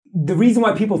the reason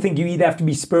why people think you either have to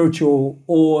be spiritual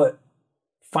or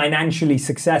financially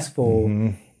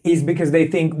successful is because they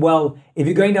think, well, if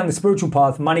you're going down the spiritual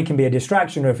path, money can be a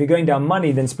distraction, or if you're going down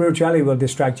money, then spirituality will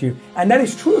distract you. And that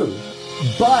is true,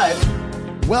 but...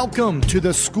 Welcome to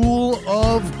the School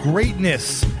of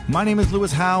Greatness. My name is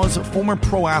Lewis Howes, former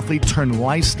pro athlete turned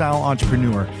lifestyle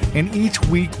entrepreneur. And each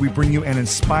week we bring you an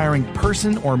inspiring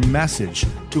person or message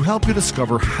to help you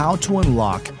discover how to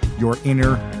unlock your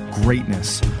inner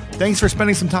greatness. Thanks for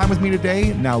spending some time with me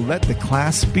today. Now let the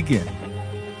class begin.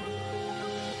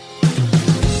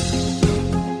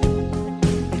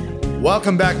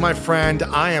 Welcome back, my friend.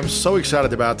 I am so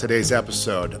excited about today's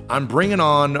episode. I'm bringing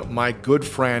on my good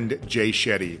friend, Jay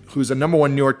Shetty, who's a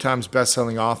 #1 New York Times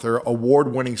bestselling author,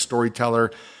 award-winning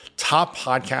storyteller, top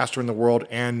podcaster in the world,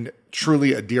 and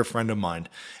truly a dear friend of mine.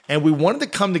 And we wanted to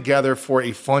come together for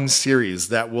a fun series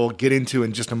that we'll get into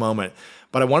in just a moment.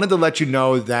 But I wanted to let you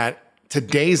know that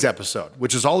today's episode,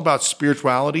 which is all about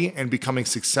spirituality and becoming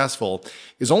successful,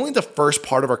 is only the first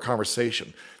part of our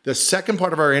conversation. The second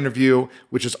part of our interview,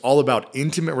 which is all about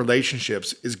intimate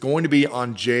relationships, is going to be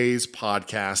on Jay's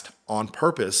podcast, On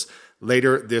Purpose,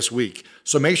 later this week.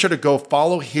 So make sure to go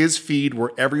follow his feed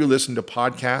wherever you listen to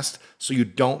podcasts so you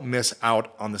don't miss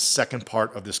out on the second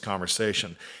part of this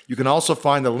conversation. You can also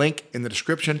find the link in the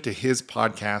description to his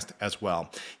podcast as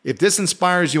well. If this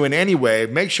inspires you in any way,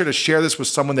 make sure to share this with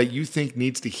someone that you think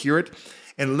needs to hear it,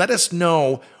 and let us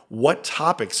know what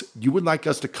topics you would like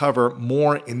us to cover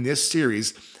more in this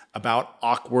series about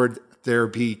awkward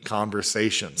therapy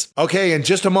conversations. Okay, in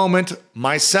just a moment,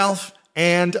 myself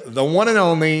and the one and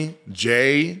only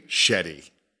Jay Shetty.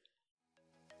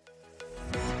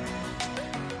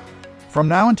 From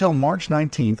now until March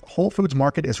 19th, Whole Foods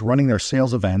Market is running their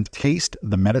sales event, Taste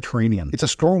the Mediterranean. It's a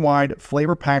store-wide,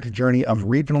 flavor-packed journey of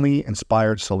regionally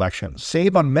inspired selections.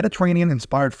 Save on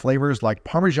Mediterranean-inspired flavors like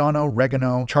Parmigiano,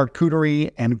 Reggiano,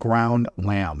 charcuterie, and ground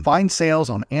lamb. Find sales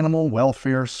on animal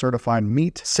welfare-certified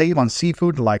meat. Save on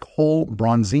seafood like whole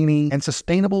bronzini and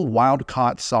sustainable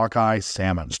wild-caught sockeye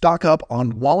salmon. Stock up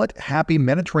on wallet-happy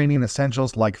Mediterranean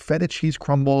essentials like feta cheese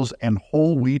crumbles and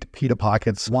whole wheat pita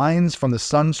pockets. Wines from the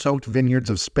sun-soaked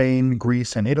vineyards of Spain,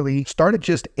 Greece, and Italy start at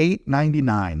just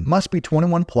 $8.99. Must be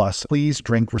 21 plus. Please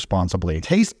drink responsibly.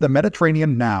 Taste the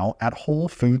Mediterranean now at Whole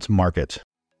Foods Market.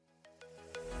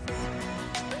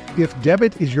 If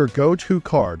debit is your go-to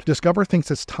card, Discover thinks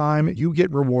it's time you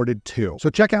get rewarded too. So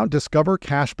check out Discover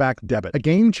Cashback Debit, a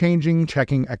game-changing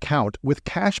checking account with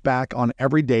cashback on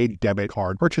everyday debit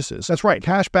card purchases. That's right,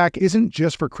 cashback isn't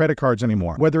just for credit cards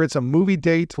anymore. Whether it's a movie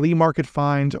date, flea market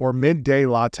find, or midday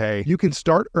latte, you can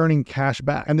start earning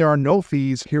cashback, and there are no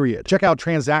fees, period. Check out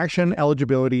transaction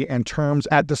eligibility and terms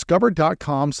at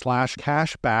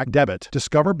discover.com/cashbackdebit.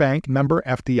 Discover Bank, member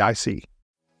FDIC.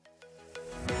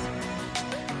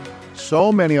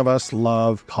 So many of us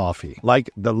love coffee, like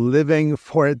the living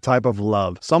for it type of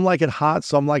love. Some like it hot,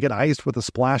 some like it iced with a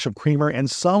splash of creamer,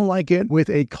 and some like it with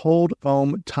a cold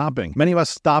foam topping. Many of us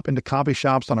stop into coffee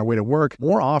shops on our way to work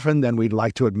more often than we'd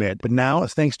like to admit. But now,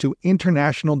 thanks to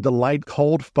International Delight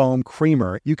Cold Foam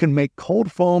Creamer, you can make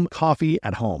cold foam coffee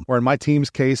at home, or in my team's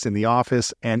case, in the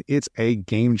office, and it's a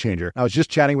game changer. I was just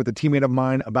chatting with a teammate of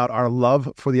mine about our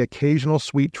love for the occasional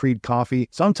sweet treat coffee.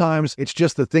 Sometimes it's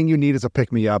just the thing you need as a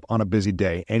pick-me-up on a busy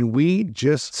day, and we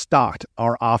just stocked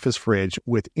our office fridge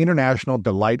with International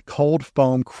Delight Cold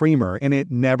Foam Creamer, and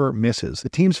it never misses. The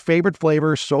team's favorite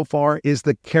flavor so far is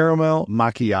the caramel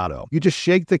macchiato. You just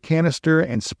shake the canister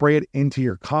and spray it into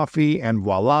your coffee, and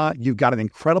voila, you've got an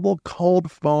incredible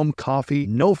cold foam coffee.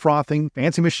 No frothing,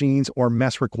 fancy machines, or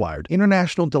mess required.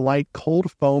 International Delight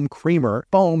Cold Foam Creamer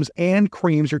foams and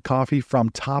creams your coffee from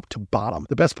top to bottom.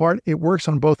 The best part, it works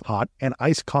on both hot and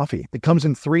iced coffee. It comes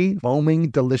in 3 foaming,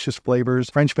 delicious flavors: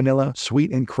 French vanilla,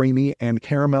 sweet and creamy, and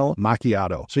caramel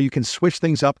macchiato. So you can switch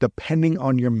things up depending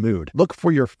on your mood. Look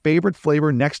for your favorite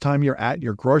flavor next time you're at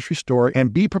your grocery store,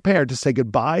 and be prepared to say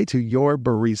goodbye to your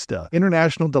barista.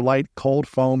 International Delight Cold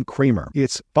Foam Creamer.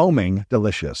 It's foaming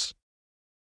delicious.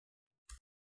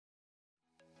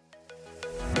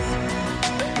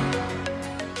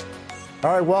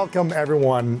 All right, welcome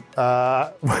everyone.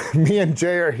 Me and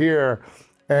Jay are here.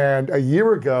 And a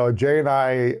year ago, Jay and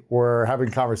I were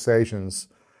having conversations,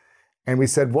 and we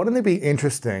said, wouldn't it be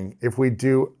interesting if we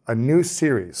do a new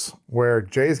series where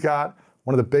Jay's got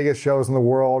one of the biggest shows in the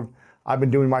world. I've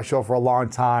been doing my show for a long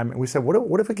time. And we said,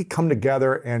 what if we could come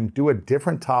together and do a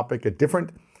different topic, a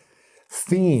different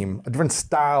theme, a different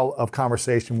style of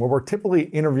conversation where we're typically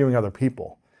interviewing other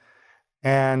people.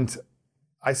 And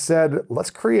I said, let's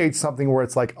create something where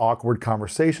it's like awkward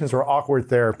conversations or awkward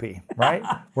therapy, right?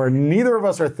 Where neither of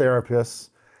us are therapists.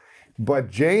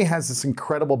 But Jay has this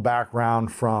incredible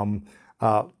background from,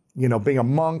 being a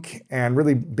monk and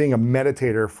really being a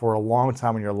meditator for a long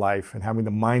time in your life and having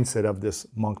the mindset of this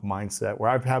monk mindset, where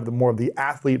I've had more of the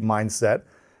athlete mindset,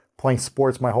 playing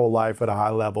sports my whole life at a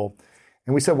high level.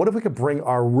 And we said, what if we could bring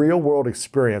our real world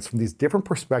experience from these different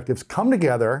perspectives, come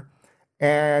together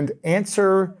and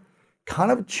answer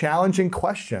kind of challenging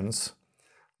questions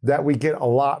that we get a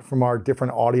lot from our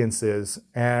different audiences.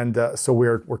 And so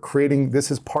we're creating,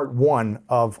 this is part 1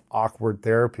 of Awkward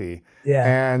Therapy.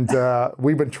 Yeah. And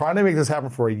we've been trying to make this happen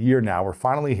for a year now. We're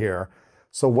finally here.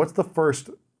 So what's the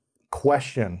first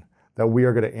question that we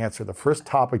are going to answer? The first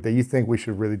topic that you think we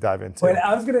should really dive into? Well,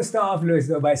 I was going to start off, Lewis,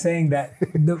 though, by saying that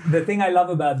the thing I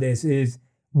love about this is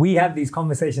we have these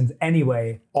conversations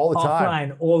anyway. All the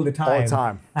time. Offline, all the time. All the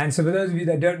time. And so for those of you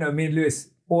that don't know, me and Lewis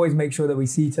always make sure that we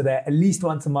see each other at least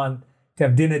once a month to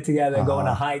have dinner together, go on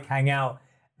a hike, hang out.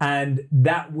 And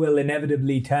that will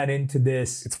inevitably turn into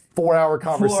this... It's 4-hour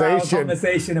conversation. 4-hour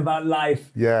conversation about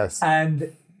life. Yes.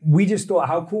 And we just thought,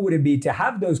 how cool would it be to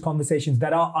have those conversations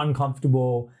that are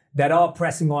uncomfortable, that are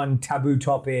pressing on taboo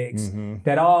topics,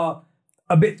 that are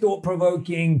a bit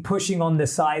thought-provoking, pushing on the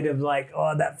side of like,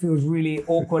 oh, that feels really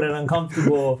awkward and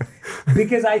uncomfortable.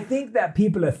 Because I think that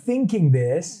people are thinking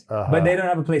this, but they don't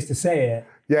have a place to say it.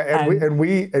 Yeah, and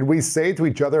we say it to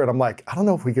each other, and I'm like, I don't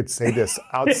know if we could say this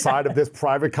outside of this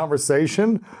private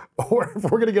conversation, or if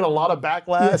we're gonna get a lot of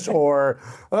backlash, or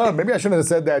maybe I shouldn't have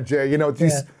said that, Jay.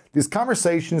 These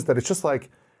conversations that it's just like,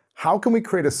 how can we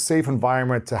create a safe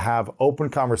environment to have open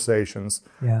conversations?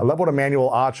 Yeah. I love what Emmanuel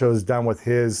Acho has done with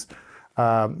his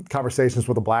conversations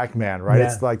with a black man, right? Yeah.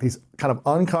 It's like these kind of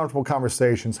uncomfortable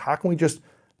conversations. How can we just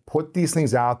put these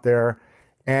things out there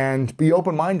and be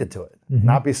open-minded to it,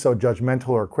 not be so judgmental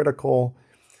or critical?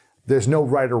 There's no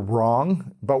right or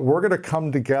wrong, but we're going to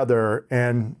come together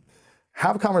and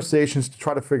have conversations to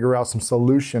try to figure out some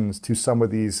solutions to some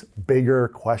of these bigger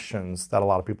questions that a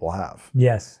lot of people have.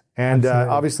 Yes. And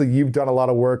obviously you've done a lot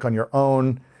of work on your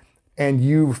own, and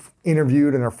you've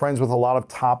interviewed and are friends with a lot of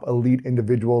top elite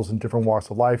individuals in different walks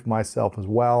of life, myself as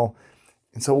well.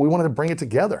 And so we wanted to bring it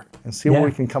together and see what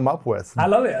we can come up with. I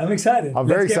love it. I'm excited. I'm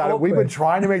very excited. We've been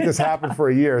trying to make this happen for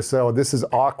a year. So this is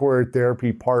Awkward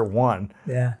Therapy Part 1.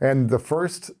 Yeah. And the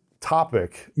first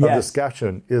topic of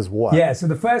discussion is what? Yeah. So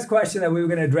the first question that we were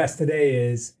going to address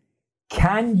today is,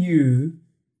 can you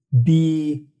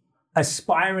be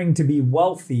aspiring to be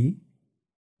wealthy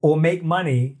or make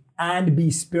money and be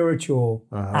spiritual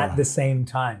at the same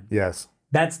time? Yes.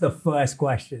 That's the first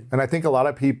question. And I think a lot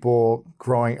of people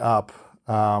growing up,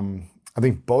 I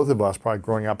think both of us probably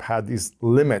growing up had these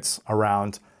limits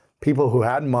around people who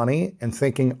had money and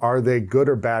thinking, are they good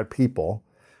or bad people?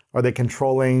 Are they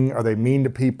controlling? Are they mean to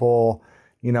people?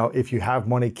 If you have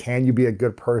money, can you be a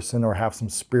good person or have some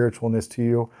spiritualness to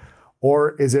you?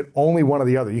 Or is it only one or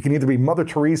the other? You can either be Mother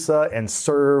Teresa and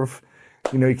serve,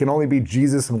 you can only be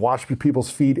Jesus and wash people's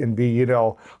feet and be,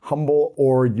 humble,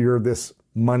 or you're this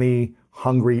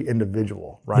money-hungry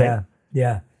individual, right? Yeah,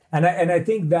 yeah. And I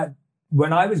think that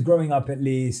when I was growing up, at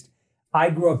least, I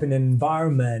grew up in an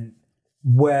environment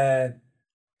where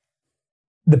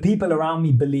the people around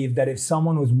me believed that if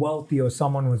someone was wealthy or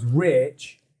someone was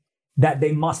rich, that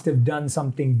they must have done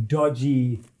something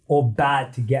dodgy or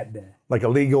bad to get there. Like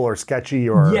illegal or sketchy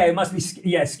or... Yeah, it must be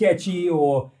sketchy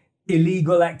or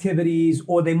illegal activities,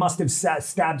 or they must have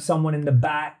stabbed someone in the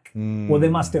back, or they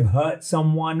must have hurt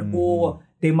someone, or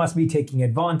they must be taking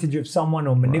advantage of someone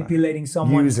or manipulating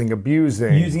someone. Using,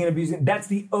 abusing. That's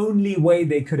the only way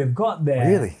they could have got there.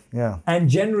 Really? Yeah. And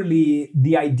generally,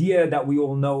 the idea that we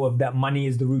all know of that money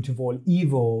is the root of all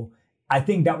evil, I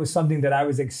think that was something that I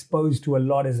was exposed to a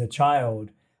lot as a child,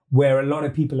 where a lot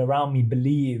of people around me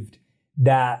believed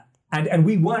that, and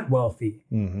we weren't wealthy.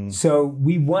 So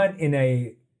we weren't in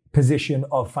a position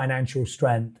of financial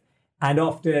strength. And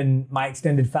often my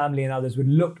extended family and others would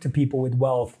look to people with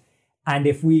wealth. And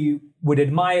if we would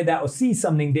admire that or see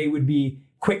something, they would be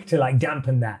quick to like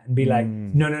dampen that and be like,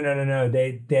 no.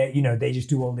 They just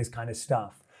do all this kind of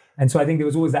stuff. And so I think there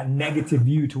was always that negative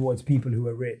view towards people who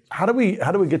are rich. How do we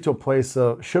get to a place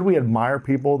of, should we admire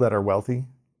people that are wealthy?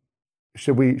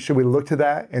 Should we look to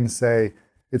that and say,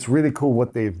 it's really cool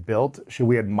what they've built? Should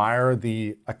we admire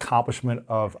the accomplishment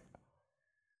of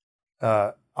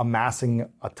amassing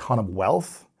a ton of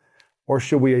wealth? Or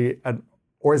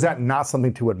is that not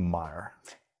something to admire?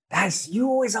 You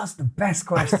always ask the best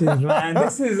questions, man.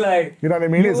 This is like... You know what I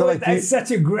mean? That's such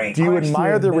a great question. Do you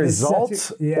admire the results,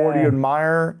 or do you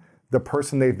admire the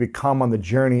person they've become on the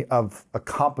journey of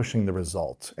accomplishing the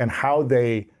results and how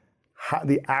the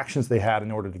actions they had in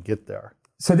order to get there?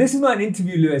 So this is not an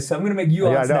interview, Lewis. So I'm going to make you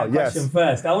answer that question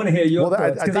first. I want to hear your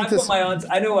thoughts because I've got my answer.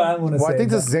 I know what I want to say. Well, I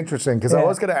think this is interesting because I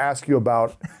was going to ask you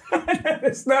about.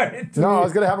 It's not an interview. No, I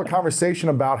was going to have a conversation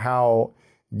about how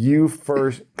you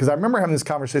first, because I remember having this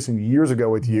conversation years ago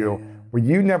with you, where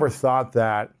you never thought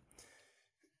that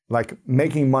like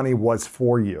making money was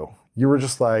for you. You were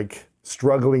just like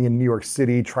struggling in New York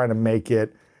City, trying to make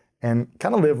it, and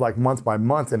kind of live like month by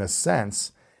month in a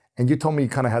sense. And you told me you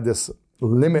kind of had this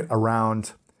limit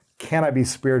around, can I be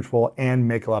spiritual and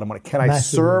make a lot of money? Can I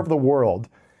serve the world,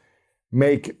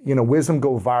 make wisdom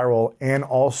go viral, and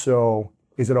also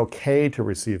is it okay to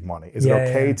receive money? Is it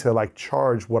okay to like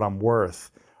charge what I'm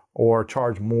worth or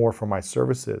charge more for my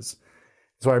services?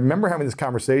 So I remember having this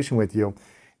conversation with you,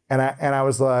 and I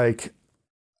was like,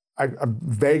 I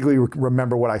vaguely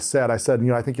remember what I said. I said,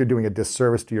 I think you're doing a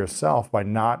disservice to yourself by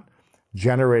not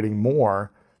generating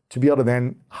more to be able to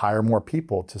then hire more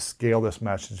people to scale this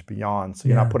message beyond. So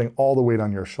you're not putting all the weight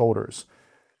on your shoulders.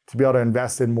 To be able to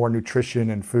invest in more nutrition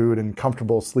and food and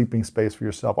comfortable sleeping space for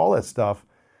yourself, all that stuff,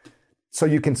 so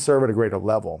you can serve at a greater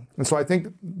level. And so I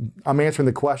think I'm answering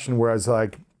the question whereas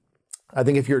like, I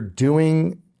think if you're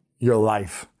doing your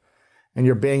life and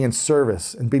you're being in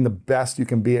service and being the best you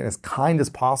can be and as kind as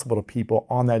possible to people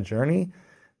on that journey,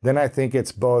 then I think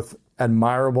it's both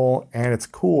admirable and it's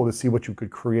cool to see what you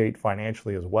could create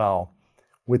financially as well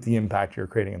with the impact you're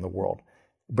creating in the world.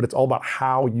 But it's all about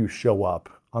how you show up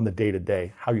on the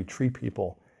day-to-day, how you treat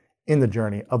people in the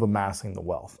journey of amassing the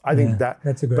wealth. I think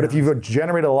that's a good But if you've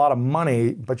generated a lot of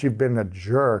money, but you've been a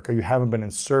jerk or you haven't been in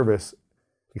service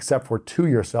except for to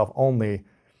yourself only,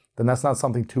 then that's not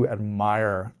something to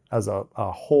admire as a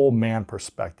whole man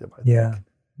perspective, I think.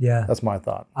 Yeah. That's my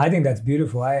thought. I think that's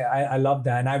beautiful. I love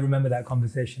that. And I remember that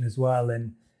conversation as well.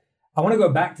 And I want to go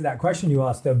back to that question you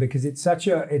asked though, because it's such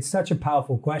a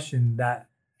powerful question that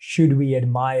should we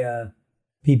admire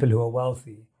people who are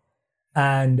wealthy?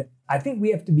 And I think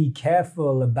we have to be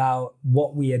careful about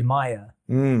what we admire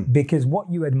because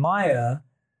what you admire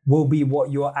will be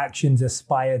what your actions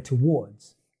aspire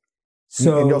towards.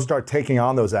 So and you'll start taking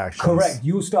on those actions. Correct.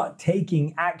 You'll start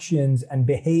taking actions and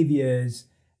behaviors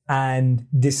and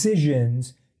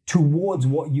decisions towards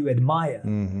what you admire.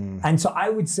 And so I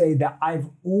would say that I've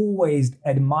always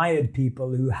admired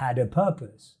people who had a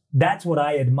purpose. That's what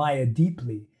I admire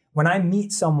deeply. When I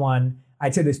meet someone,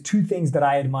 I'd say there's two things that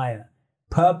I admire: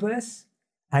 purpose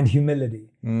and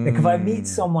humility. Like if I meet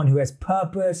someone who has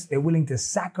purpose, they're willing to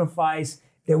sacrifice,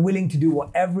 they're willing to do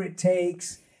whatever it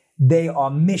takes, they are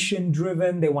mission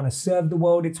driven, they want to serve the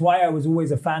world. It's why I was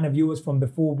always a fan of yours from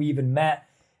before we even met.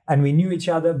 And we knew each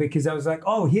other because I was like,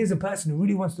 oh, here's a person who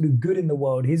really wants to do good in the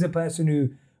world. Here's a person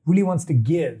who really wants to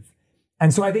give.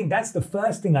 And so I think that's the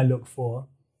first thing I look for.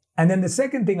 And then the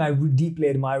second thing I deeply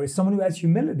admire is someone who has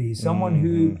humility, someone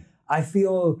who I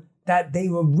feel that they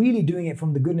were really doing it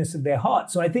from the goodness of their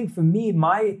heart. So I think for me,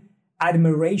 my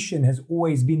admiration has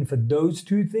always been for those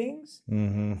two things.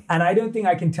 And I don't think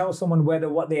I can tell someone whether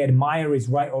what they admire is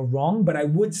right or wrong, but I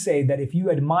would say that if you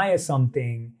admire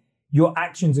something, your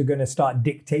actions are going to start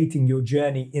dictating your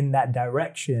journey in that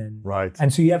direction. Right.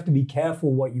 And so you have to be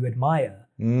careful what you admire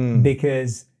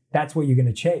because that's what you're going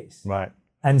to chase. Right.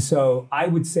 And so I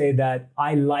would say that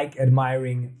I like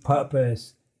admiring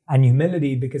purpose and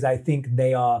humility because I think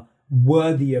they are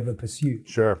worthy of a pursuit.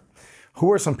 Sure.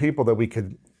 Who are some people that we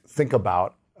could think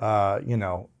about,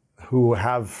 who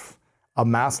have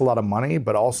amassed a lot of money,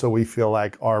 but also we feel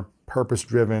like are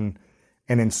purpose-driven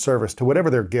and in service to whatever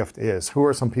their gift is? Who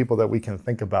are some people that we can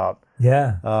think about?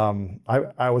 Yeah.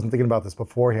 I wasn't thinking about this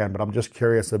beforehand, but I'm just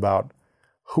curious about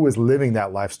who is living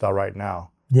that lifestyle right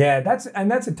now. Yeah, that's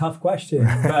a tough question.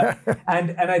 But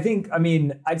and I think,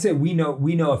 I'd say we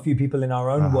know a few people in our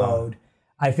own world.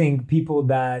 I think people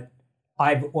that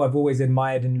I've always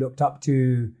admired and looked up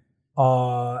to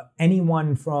are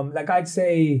anyone from, like, I'd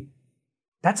say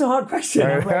that's a hard question.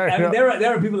 There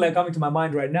are people that are coming to my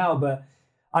mind right now, but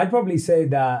I'd probably say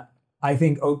that I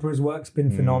think Oprah's work's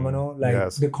been phenomenal.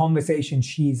 The conversations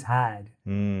she's had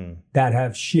that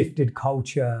have shifted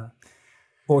culture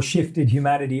or shifted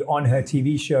humanity on her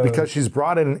TV show. Because she's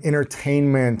brought in an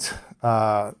entertainment,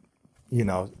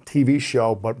 TV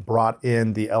show, but brought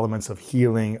in the elements of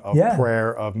healing, of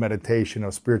prayer, of meditation,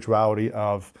 of spirituality,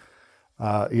 of,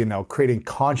 creating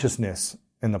consciousness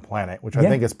in the planet, which I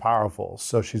think is powerful.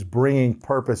 So she's bringing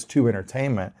purpose to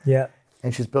entertainment. Yeah.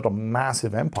 And she's built a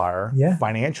massive empire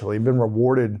financially, been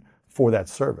rewarded for that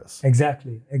service.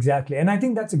 Exactly. And I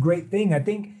think that's a great thing. I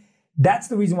think that's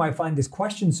the reason why I find this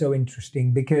question so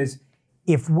interesting, because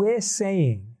if we're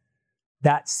saying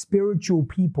that spiritual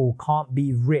people can't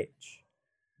be rich,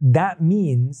 that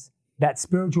means that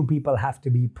spiritual people have to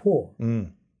be poor.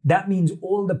 That means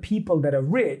all the people that are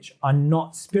rich are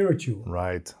not spiritual.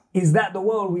 Right. Is that the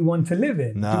world we want to live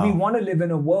in? No. Do we want to live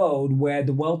in a world where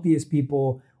the wealthiest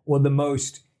people or the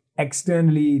most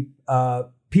externally,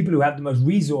 people who have the most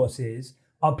resources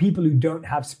are people who don't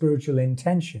have spiritual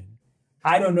intention?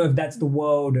 I don't know if that's the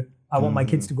world I want my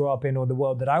kids to grow up in or the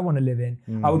world that I want to live in.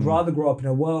 I would rather grow up in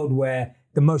a world where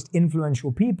the most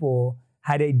influential people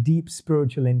had a deep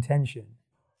spiritual intention.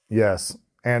 Yes.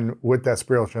 And with that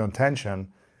spiritual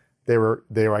intention, they were,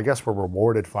 I guess, were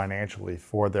rewarded financially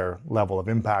for their level of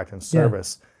impact and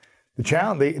service. Yeah. The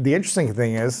challenge, the interesting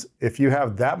thing is, if you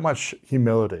have that much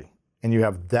humility and you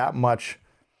have that much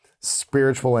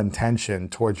spiritual intention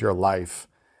towards your life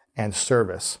and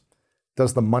service,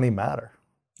 does the money matter?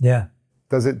 Yeah.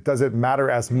 Does it matter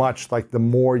as much, like the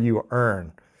more you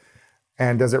earn?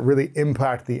 And does it really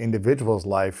impact the individual's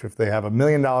life if they have $1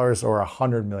 million or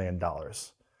 $100 million?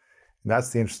 That's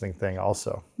the interesting thing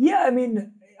also. Yeah, I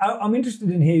mean, I'm interested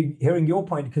in hearing your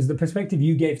point, because the perspective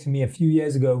you gave to me a few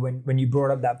years ago when you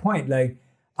brought up that point, like,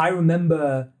 I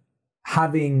remember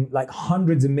having like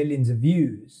hundreds of millions of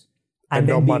views and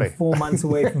then being 4 months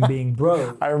away from being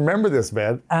broke. I remember this,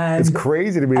 man. It's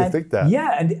crazy to me to think that.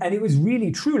 Yeah, and it was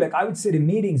really true. Like, I would sit in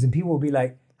meetings and people would be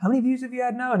like, how many views have you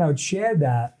had now? And I would share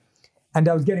that. And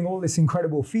I was getting all this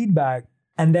incredible feedback.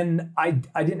 And then I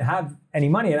didn't have any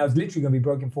money, and I was literally going to be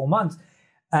broke in 4 months.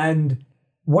 And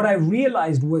what I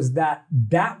realized was that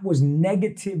was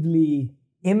negatively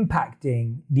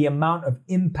impacting the amount of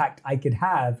impact I could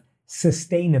have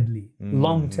sustainably,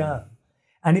 long term.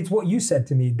 And it's what you said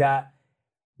to me, that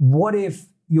what if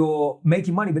you're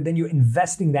making money, but then you're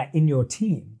investing that in your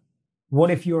team?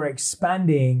 What if you're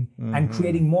expanding and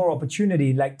creating more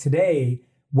opportunity? Like today,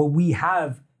 where we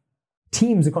have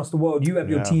teams across the world, you have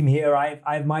your team here, I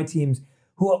have my teams,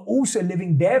 who are also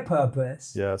living their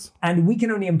purpose. Yes. And we can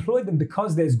only employ them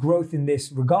because there's growth in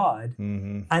this regard.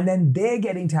 And then they're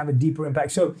getting to have a deeper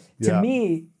impact. So to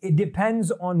me, it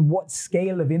depends on what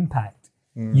scale of impact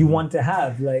you want to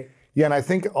have. Yeah, and I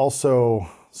think also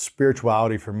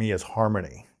spirituality for me is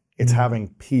harmony. It's having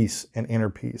peace and inner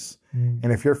peace.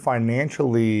 And if you're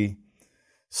financially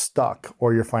stuck,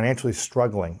 or you're financially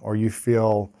struggling, or you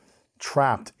feel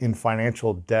trapped in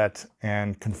financial debt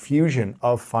and confusion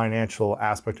of financial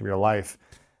aspect of your life,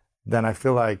 then I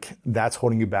feel like that's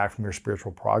holding you back from your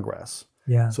spiritual progress.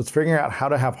 Yeah. So it's figuring out how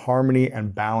to have harmony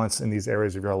and balance in these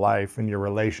areas of your life, and your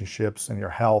relationships and your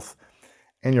health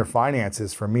and your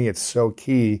finances. For me, it's so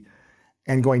key,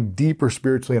 and going deeper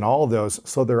spiritually in all of those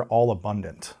so they're all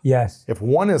abundant. Yes. If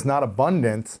one is not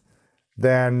abundant,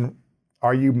 then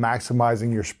are you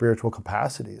maximizing your spiritual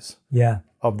capacities? Yeah.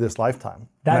 Of this lifetime?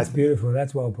 That's beautiful.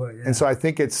 That's well put. Yeah. And so I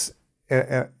think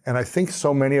and I think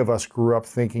so many of us grew up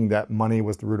thinking that money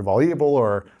was the root of all evil,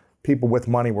 or people with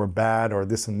money were bad, or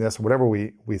this and this, or whatever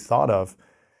we thought of.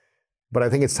 But I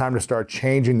think it's time to start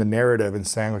changing the narrative and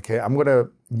saying, okay, I'm going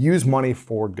to use money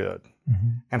for good.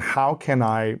 And how can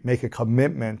I make a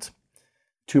commitment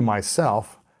to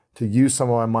myself to use some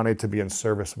of my money to be in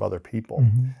service of other people,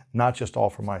 not just all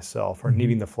for myself, or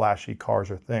needing the flashy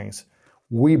cars or things.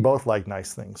 We both like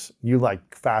nice things. You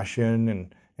like fashion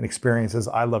and experiences.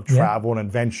 I love travel and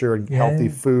adventure and healthy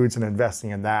foods and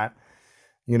investing in that.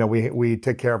 You know, we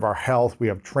take care of our health. We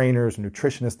have trainers and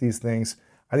nutritionists, these things.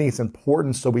 I think it's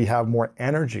important so we have more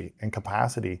energy and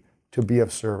capacity to be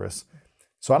of service.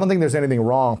 So I don't think there's anything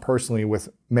wrong personally with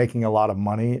making a lot of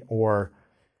money or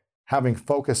having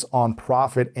focus on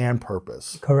profit and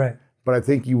purpose. Correct. But I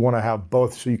think you want to have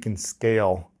both so you can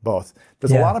scale both.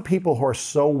 There's a lot of people who are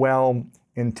so well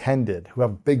intended, who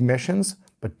have big missions,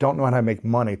 but don't know how to make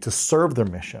money to serve their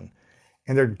mission.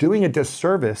 And they're doing a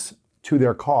disservice to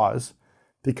their cause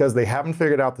because they haven't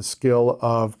figured out the skill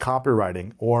of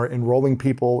copywriting, or enrolling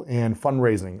people in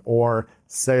fundraising, or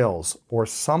sales, or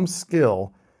some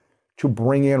skill to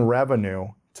bring in revenue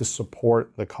to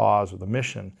support the cause or the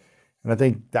mission. And I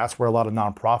think that's where a lot of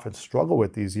nonprofits struggle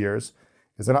with these years,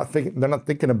 is they're not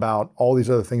thinking about all these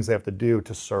other things they have to do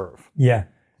to serve. Yeah,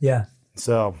 yeah.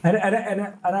 So and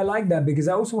I like that, because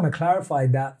I also want to clarify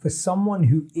that for someone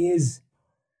who is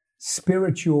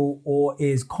spiritual, or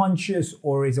is conscious,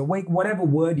 or is awake, whatever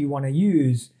word you want to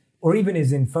use, or even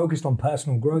is focused on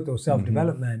personal growth or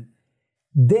self-development,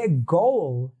 their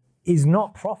goal is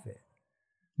not profit.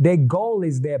 Their goal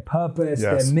is their purpose,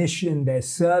 their mission, their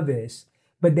service.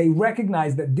 But they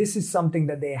recognize that this is something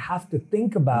that they have to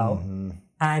think about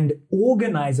and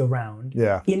organize around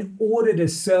in order to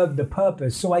serve the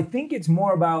purpose. So I think it's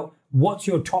more about what's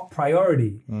your top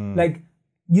priority. Like,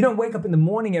 you don't wake up in the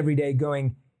morning every day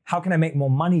going, how can I make more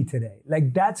money today?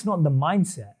 Like, that's not the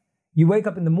mindset. You wake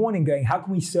up in the morning going, how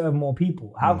can we serve more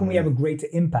people? How can we have a greater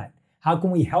impact? How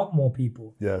can we help more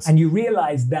people? Yes. And you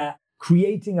realize that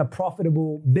creating a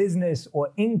profitable business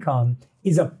or income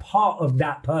is a part of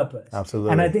that purpose.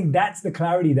 Absolutely. And I think that's the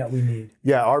clarity that we need.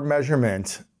 Yeah, our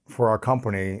measurement for our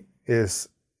company is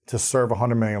to serve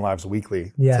 100 million lives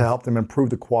weekly to help them improve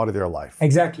the quality of their life.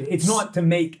 Exactly. It's not to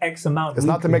make X amount. It's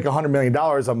not to make $100 million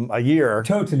a year.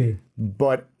 Totally.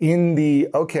 But in the,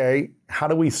 okay, how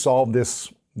do we solve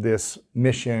this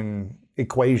mission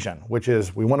equation, which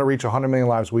is we want to reach 100 million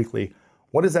lives weekly.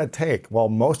 What does that take? Well,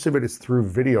 most of it is through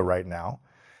video right now.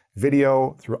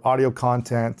 Video, through audio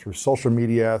content, through social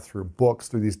media, through books,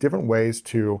 through these different ways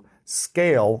to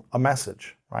scale a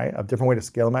message, right? A different way to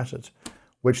scale a message,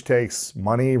 which takes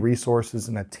money, resources,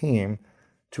 and a team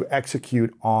to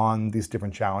execute on these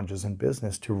different challenges in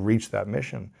business to reach that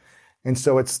mission. And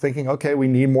so it's thinking, okay, we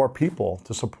need more people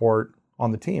to support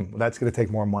on the team. That's going to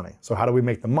take more money. So how do we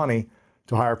make the money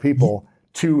to hire people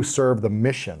to serve the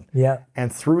mission? Yeah.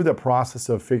 And through the process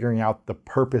of figuring out the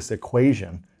purpose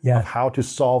equation of how to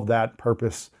solve that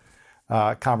purpose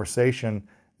conversation,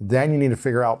 then you need to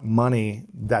figure out money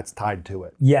that's tied to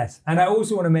it. Yes. And I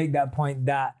also want to make that point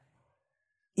that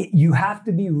you have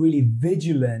to be really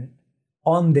vigilant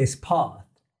on this path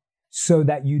so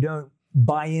that you don't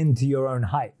buy into your own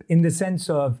hype, in the sense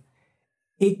of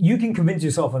you can convince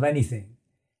yourself of anything.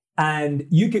 And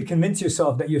you could convince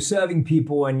yourself that you're serving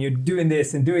people and you're doing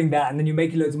this and doing that, and then you're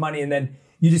making loads of money, and then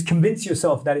you just convince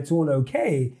yourself that it's all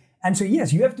okay. And so,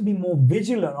 yes, you have to be more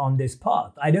vigilant on this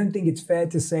path. I don't think it's fair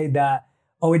to say that,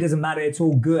 oh, it doesn't matter, it's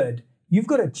all good. You've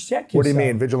got to check yourself. What do you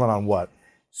mean, vigilant on what?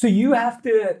 So you have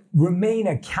to remain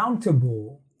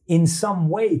accountable in some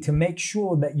way to make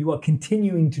sure that you are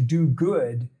continuing to do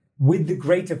good with the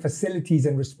greater facilities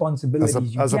and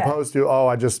responsibilities as opposed to, oh,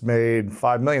 I just made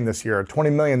 5 million this year,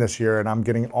 20 million this year, and I'm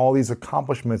getting all these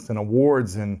accomplishments and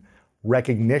awards and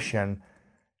recognition.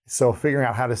 So figuring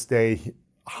out how to stay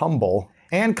humble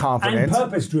and confident. And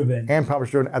purpose-driven.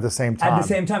 At the same time. At the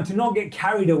same time, to not get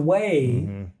carried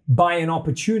away by an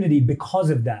opportunity because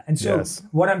of that. And so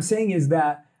what I'm saying is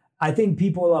that I think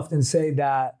people often say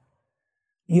that,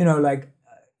 you know, like,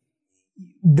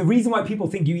 the reason why people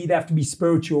think you either have to be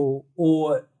spiritual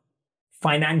or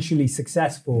financially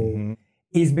successful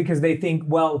is because they think,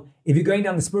 well, if you're going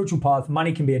down the spiritual path,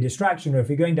 money can be a distraction. Or if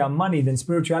you're going down money, then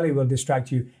spirituality will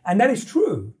distract you. And that is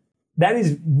true. That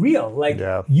is real. Like,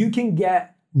 you can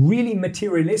get really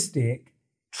materialistic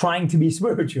trying to be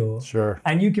spiritual. Sure.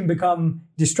 And you can become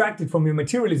distracted from your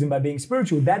materialism by being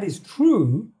spiritual. That is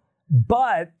true.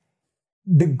 But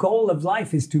the goal of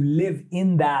life is to live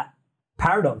in that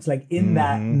paradox, like in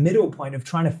that middle point of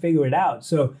trying to figure it out.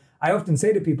 So I often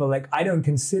say to people, like, I don't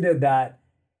consider that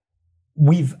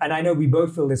and I know we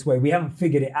both feel this way, we haven't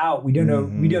figured it out. We don't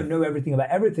know everything about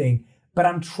everything, but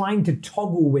I'm trying to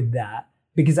toggle with that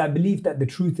because I believe that the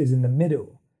truth is in the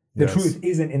middle. The truth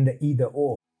isn't in the either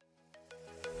or.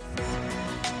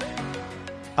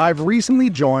 I've recently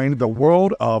joined the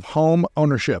world of home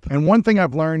ownership. And one thing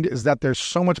I've learned is that there's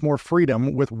so much more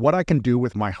freedom with what I can do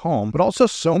with my home, but also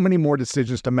so many more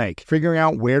decisions to make. Figuring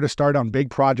out where to start on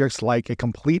big projects like a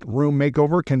complete room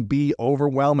makeover can be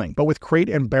overwhelming. But with Crate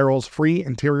and Barrel's free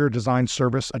interior design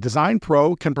service, a design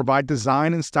pro can provide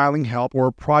design and styling help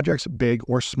for projects big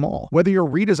or small. Whether you're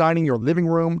redesigning your living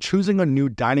room, choosing a new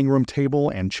dining room table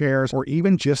and chairs, or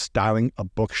even just styling a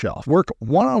bookshelf, work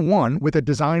one-on-one with a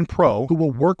design pro who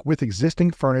will work with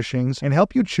existing furnishings and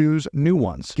help you choose new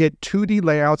ones. Get 2D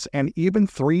layouts and even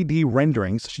 3D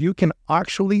renderings so you can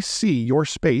actually see your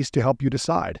space to help you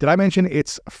decide. Did I mention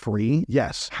it's free?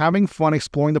 Yes. Having fun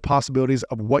exploring the possibilities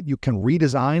of what you can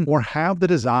redesign or have the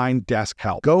design desk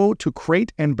help. Go to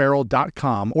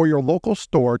crateandbarrel.com or your local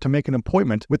store to make an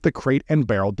appointment with the Crate and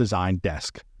Barrel Design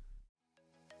Desk.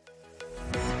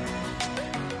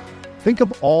 Think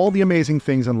of all the amazing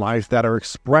things in life that are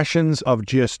expressions of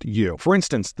just you. For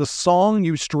instance, the song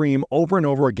you stream over and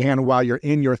over again while you're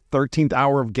in your 13th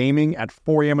hour of gaming at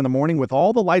 4 a.m. in the morning with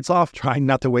all the lights off, trying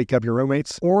not to wake up your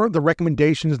roommates, or the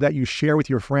recommendations that you share with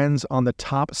your friends on the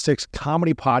top 6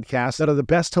 comedy podcasts that are the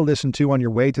best to listen to on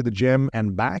your way to the gym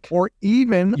and back, or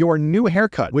even your new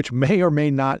haircut, which may or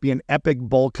may not be an epic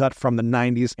bowl cut from the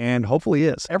 90s and hopefully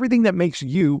is. Everything that makes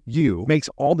you, you makes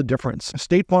all the difference.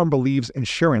 State Farm believes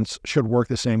insurance should work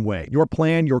the same way. Your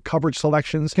plan, your coverage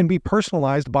selections can be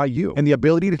personalized by you, and the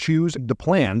ability to choose the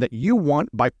plan that you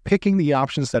want by picking the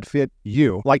options that fit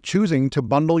you, like choosing to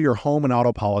bundle your home and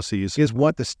auto policies, is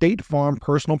what the State Farm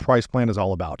Personal Price Plan is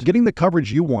all about. Getting the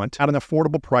coverage you want at an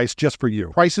affordable price just for you.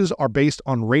 Prices are based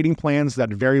on rating plans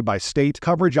that vary by state.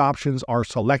 Coverage options are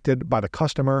selected by the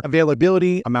customer.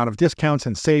 Availability, amount of discounts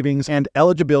and savings, and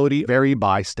eligibility vary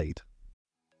by state.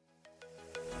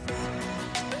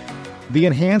 The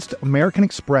enhanced American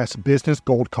Express Business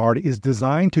Gold Card is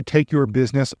designed to take your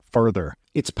business further.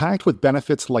 It's packed with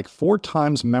benefits like 4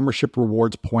 times membership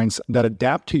rewards points that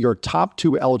adapt to your top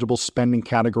 2 eligible spending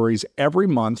categories every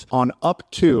month on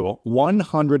up to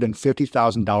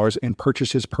 $150,000 in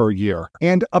purchases per year,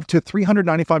 and up to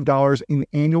 $395 in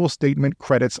annual statement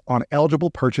credits on eligible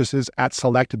purchases at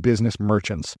select business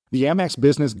merchants. The Amex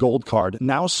Business Gold Card,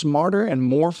 now smarter and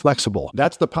more flexible.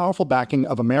 That's the powerful backing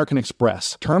of American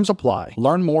Express. Terms apply.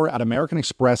 Learn more at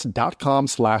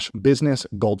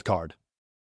americanexpress.com/businessgoldcard.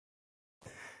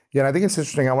 Yeah, and I think it's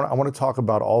interesting. I want to talk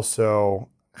about also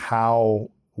how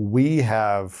we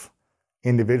have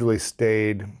individually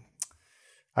stayed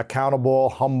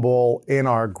accountable, humble in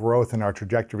our growth and our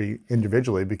trajectory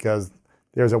individually, because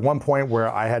there's at one point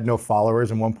where I had no followers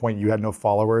and one point you had no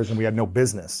followers and we had no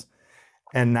business.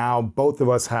 And now both of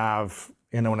us have,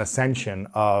 an ascension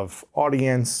of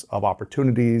audience, of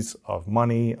opportunities, of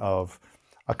money, of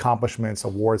accomplishments,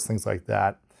 awards, things like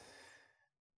that.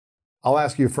 I'll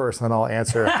ask you first, and then I'll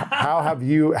answer. How have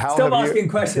you? Stop asking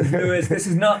questions, Lewis. This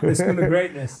is not the school of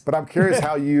greatness. But I'm curious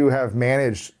how you have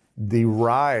managed the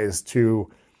rise to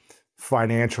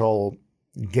financial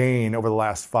gain over the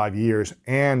last 5 years,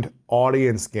 and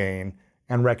audience gain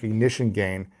and recognition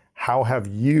gain. How have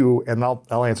you? And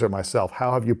I'll answer it myself.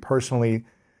 How have you personally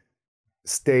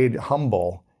stayed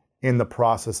humble in the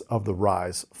process of the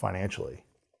rise financially?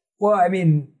 Well, I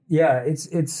mean, yeah,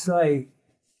 it's like.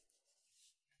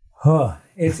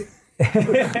 It's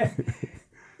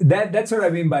that's what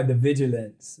I mean by the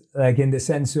vigilance, like in the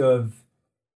sense of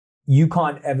you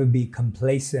can't ever be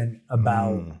complacent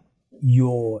about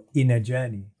your inner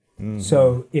journey. Mm-hmm.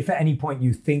 So if at any point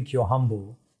you think you're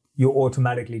humble, you're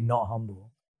automatically not humble.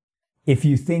 If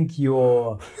you think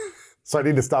you're... So I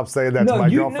need to stop saying that to my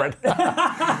girlfriend.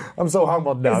 I'm so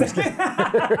humble now. I'm just kidding.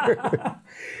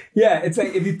 Yeah, it's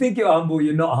like if you think you're humble,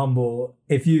 you're not humble.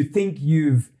 If you think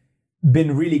you've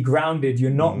been really grounded, you're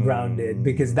not grounded,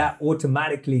 because that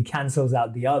automatically cancels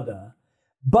out the other.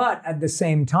 But at the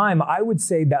same time, I would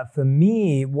say that for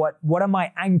me, what are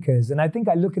my anchors? And I think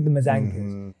I look at them as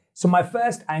anchors. So my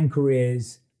first anchor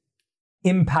is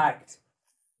impact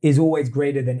is always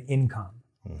greater than income.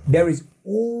 There is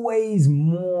always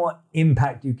more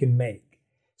impact you can make.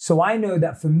 So I know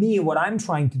that for me, what I'm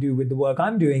trying to do with the work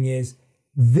I'm doing is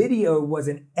video was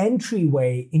an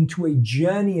entryway into a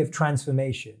journey of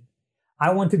transformation.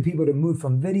 I wanted people to move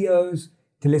from videos,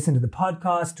 to listen to the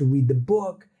podcast, to read the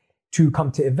book, to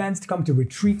come to events, to come to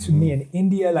retreats with me in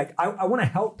India. Like I want to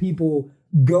help people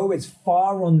go as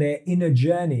far on their inner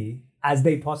journey as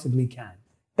they possibly can.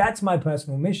 That's my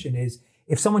personal mission. Is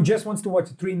if someone just wants to watch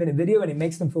a 3-minute video and it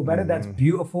makes them feel better, that's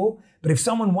beautiful. But if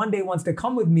someone one day wants to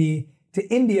come with me to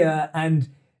India and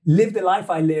live the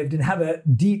life I lived and have a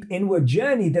deep inward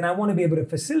journey, then I want to be able to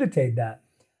facilitate that.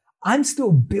 I'm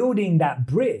still building that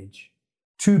bridge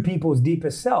to people's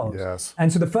deepest selves. Yes.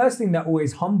 And so the first thing that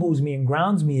always humbles me and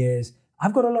grounds me is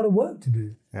I've got a lot of work to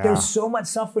do. Yeah. There's so much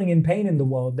suffering and pain in the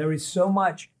world. There is so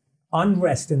much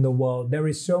unrest in the world. There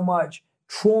is so much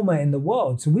trauma in the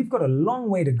world. So we've got a long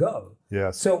way to go.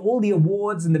 Yes. So all the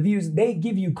awards and the views, they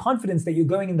give you confidence that you're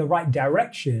going in the right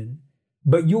direction,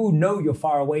 but you'll know you're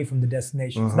far away from the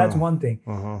destination. So that's one thing.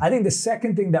 I think the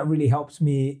second thing that really helps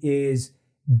me is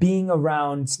being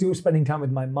around, still spending time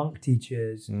with my monk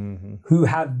teachers who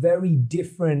have very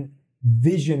different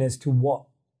vision as to what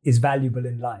is valuable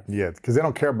in life. Yeah, because they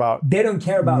don't care about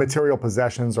material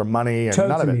possessions or money and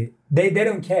none of it. They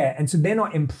don't care. And so they're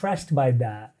not impressed by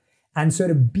that. And so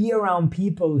to be around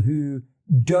people who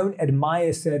don't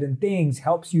admire certain things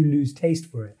helps you lose taste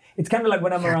for it. It's kind of like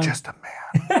when I'm around... You're just a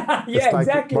man. Yeah, like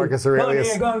exactly. Marcus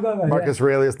Aurelius. Go on. Marcus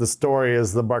Aurelius, the story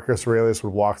is that Marcus Aurelius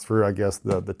would walk through, I guess,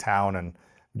 the town and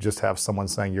just have someone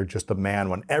saying, "You're just a man,"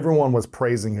 when everyone was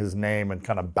praising his name and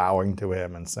kind of bowing to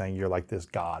him and saying, "You're like this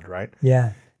God," right?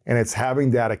 Yeah. And it's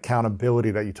having that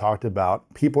accountability that you talked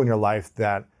about, people in your life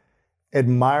that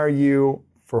admire you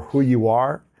for who you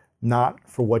are, not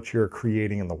for what you're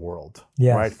creating in the world,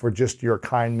 right? For just your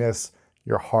kindness,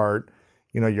 your heart,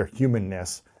 your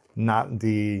humanness, not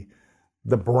the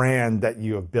brand that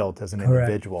you have built as an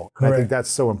individual. And I think that's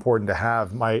so important to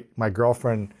have. My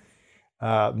girlfriend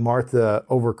Martha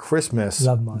over Christmas.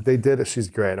 Love Martha. They did it. She's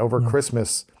great. Over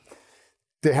Christmas,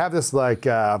 they have this like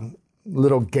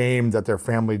little game that their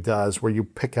family does where you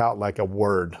pick out like a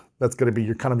word that's going to be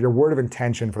your word of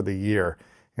intention for the year.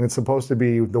 And it's supposed to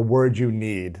be the word you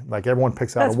need. Like everyone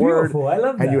picks out That's a word. beautiful. I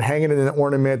love that. And you hang it in an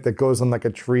ornament that goes on like a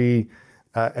tree.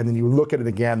 And then you look at it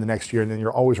again the next year, and then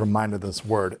you're always reminded of this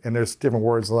word. And there's different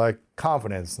words like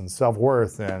confidence and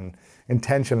self-worth and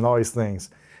intention and all these things.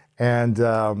 And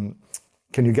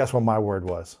can you guess what my word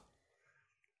was?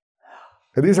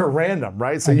 And these are random,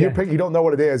 right? So Okay. you don't know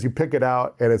what it is. You pick it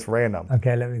out, and it's random.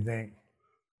 Okay, let me think.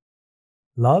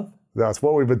 Love? That's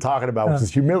what we've been talking about, which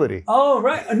is humility. Oh,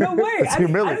 right. No way. It's I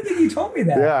humility. don't think you told me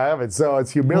that. Yeah, I haven't. So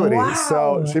it's humility. Wow.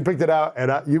 So she picked it out, and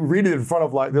you read it in front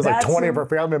of there's like 20 of her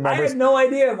family I members. had no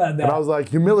idea about that. And I was like,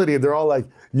 humility. They're all like,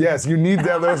 yes, you need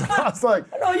that. I was like,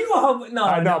 no, you were humble. No,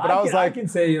 I know, but I was like, I can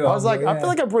say you're I was like, humble, I feel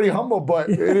like I'm pretty humble, but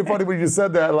it's funny when you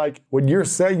said that, like when you're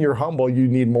saying you're humble, you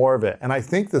need more of it. And I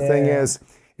think the thing is,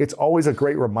 it's always a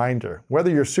great reminder.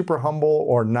 Whether you're super humble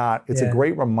or not, it's a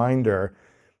great reminder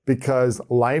because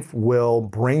life will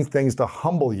bring things to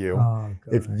humble you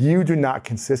if you do not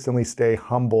consistently stay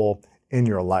humble in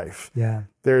your life. Yeah.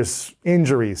 There's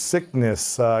injuries,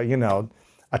 sickness,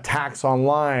 attacks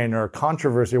online or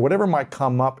controversy, whatever might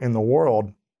come up in the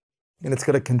world, and it's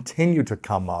going to continue to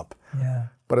come up. Yeah.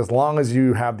 But as long as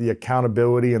you have the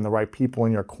accountability and the right people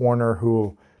in your corner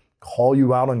who call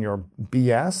you out on your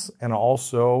BS and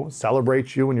also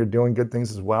celebrate you when you're doing good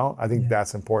things as well, I think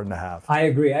that's important to have. I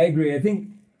agree. I think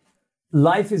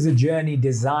life is a journey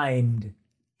designed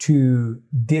to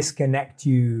disconnect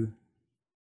you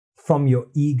from your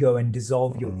ego and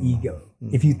dissolve your ego.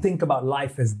 If you think about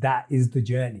life as that is the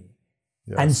journey.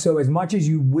 Yes. And so as much as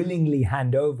you willingly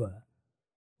hand over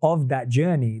of that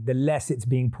journey, the less it's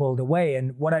being pulled away.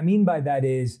 And what I mean by that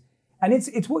is, and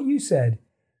it's what you said,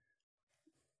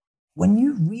 when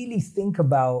you really think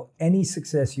about any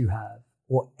success you have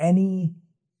or any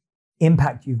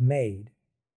impact you've made,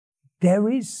 there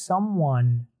is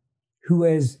someone who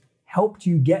has helped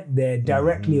you get there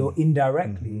directly or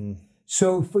indirectly.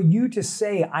 So for you to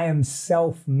say, I am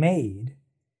self-made,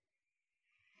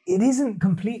 it isn't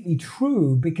completely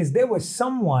true because there was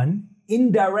someone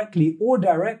indirectly or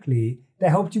directly that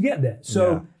helped you get there.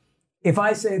 So if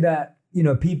I say that,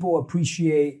 people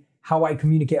appreciate how I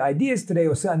communicate ideas today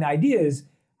or certain ideas,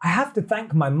 I have to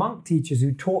thank my monk teachers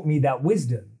who taught me that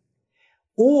wisdom.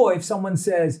 Or if someone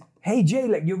says, hey, Jay,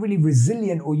 like you're really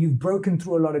resilient or you've broken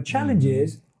through a lot of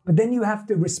challenges, but then you have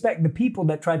to respect the people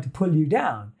that tried to pull you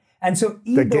down. And so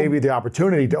that gave you the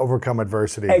opportunity to overcome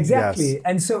adversity. Exactly. Yes.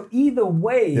 And so either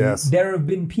way, Yes. there have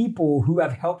been people who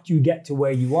have helped you get to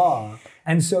where you are.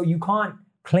 And so you can't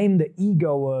claim the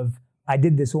ego of, I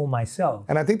did this all myself.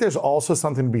 And I think there's also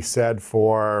something to be said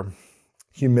for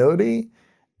humility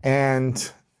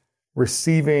and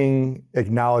receiving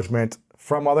acknowledgement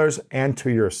from others and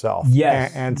to yourself.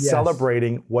 Yes. And Yes.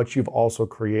 celebrating what you've also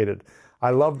created.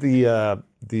 I love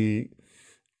the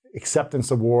acceptance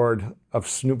award of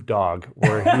Snoop Dogg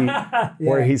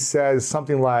where he says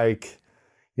something like,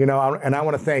 and I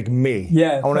want to thank me.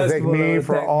 Yeah, I want to first thank of all, I me wanna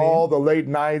for thank all the late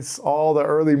nights, all the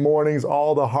early mornings,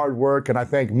 all the hard work, and I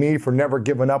thank me for never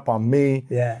giving up on me.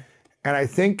 Yeah. And I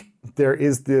think there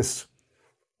is this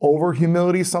over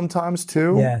humility sometimes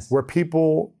too, where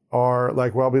people are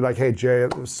like, well, I'll be like, hey, Jay,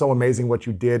 it was so amazing what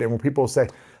you did. And when people say,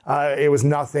 it was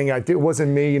nothing, it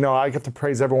wasn't me, I get to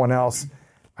praise everyone else.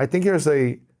 I think there's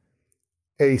a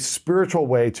spiritual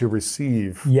way to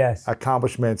receive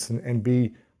accomplishments and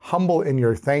be humble in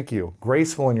your thank you,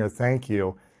 graceful in your thank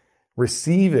you,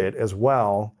 receive it as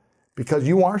well, because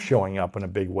you are showing up in a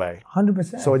big way.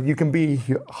 100%. So you can be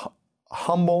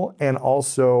humble and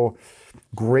also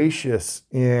gracious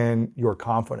in your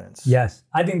confidence. Yes,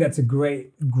 I think that's a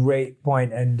great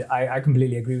point. And I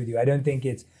completely agree with you. I don't think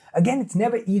it's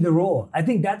never either or. I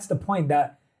think that's the point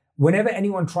that whenever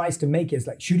anyone tries to make it, it's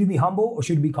like, should you be humble or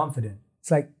should you be confident? It's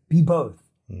like, be both.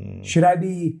 Should I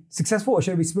be successful or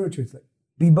should I be spiritual? It's like,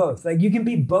 be both. Like you can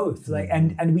be both. Like,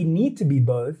 and we need to be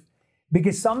both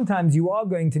because sometimes you are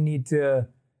going to need to,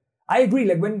 I agree.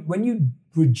 Like when you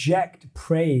reject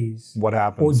praise what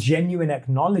happens? Or genuine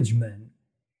acknowledgement,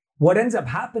 what ends up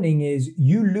happening is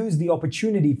you lose the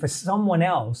opportunity for someone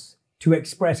else to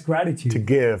express gratitude. To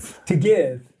give.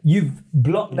 You've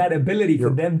blocked that ability for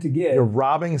them to give. You're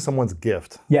robbing someone's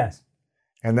gift. Yes.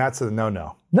 And that's a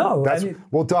no-no. No.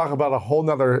 We'll talk about a whole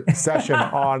nother session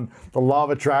on the law of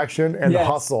attraction and the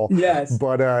hustle. Yes.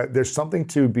 But there's something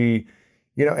to be,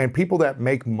 and people that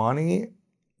make money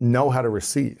know how to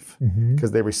receive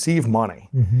because they receive money.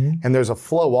 And there's a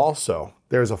flow also.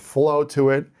 There's a flow to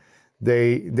it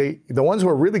the ones who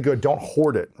are really good don't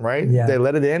hoard it, right? Yeah. They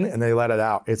let it in and they let it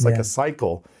out. It's like Yeah. a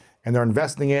cycle, and they're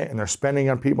investing it and they're spending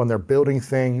on people and they're building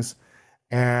things,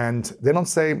 and they don't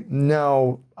say,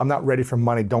 no, I'm not ready for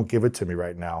money. Don't give it to me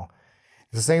right now.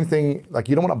 It's the same thing. Like,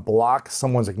 you don't want to block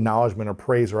someone's acknowledgement or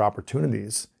praise or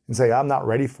opportunities and say, I'm not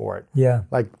ready for it. Yeah.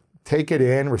 Like, take it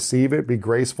in, receive it, be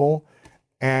graceful,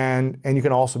 and you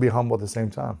can also be humble at the same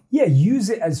time. Yeah, use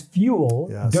it as fuel.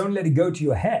 Yes. Don't let it go to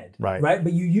your head. Right.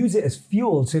 But you use it as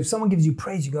fuel. So if someone gives you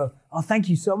praise, you go, oh, thank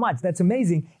you so much. That's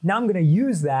amazing. Now I'm going to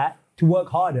use that to work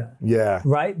harder. Yeah.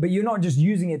 Right? But you're not just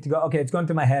using it to go, okay, it's gone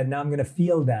to my head. Now I'm going to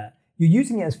feel that. You're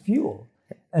using it as fuel.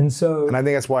 And I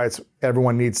think that's why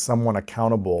everyone needs someone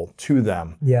accountable to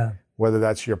them. Yeah. Whether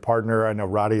that's your partner, I know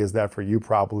Roddy is that for you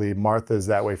probably. Martha is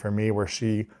that way for me, where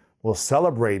she will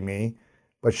celebrate me,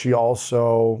 but she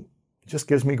also just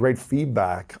gives me great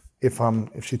feedback if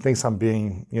she thinks I'm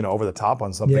being, over the top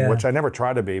on something, which I never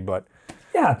try to be, but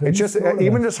yeah, it's just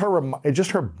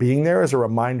her being there is a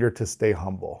reminder to stay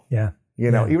humble. Yeah.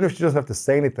 Even if she doesn't have to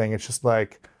say anything, it's just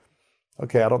like,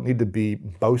 okay, I don't need to be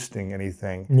boasting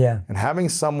anything. Yeah. And having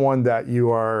someone that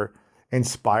you are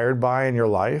inspired by in your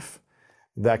life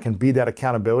that can be that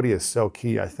accountability is so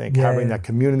key, I think. Having that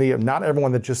community of not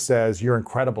everyone that just says you're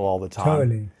incredible all the time.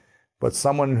 Totally. But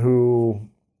someone who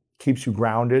keeps you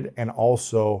grounded and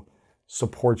also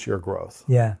supports your growth.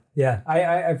 Yeah. Yeah.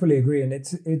 I fully agree. And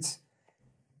it's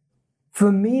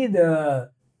for me,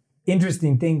 the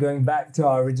interesting thing, going back to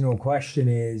our original question,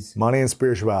 is money and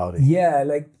spirituality. Yeah,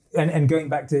 and going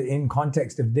back to, in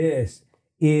context of this,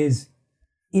 is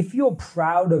if you're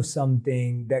proud of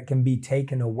something that can be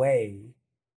taken away,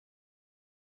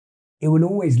 it will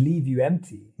always leave you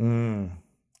empty.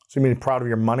 So you mean proud of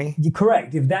your money? You're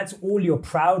correct. If that's all you're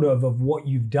proud of what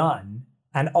you've done,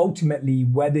 and ultimately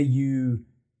whether you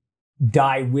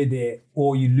die with it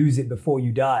or you lose it before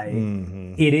you die,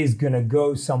 it is going to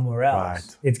go somewhere else.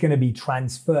 Right. It's going to be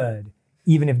transferred,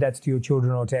 even if that's to your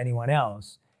children or to anyone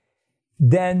else.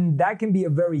 Then that can be a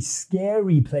very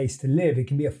scary place to live. It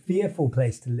can be a fearful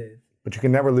place to live. But you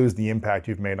can never lose the impact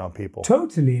you've made on people.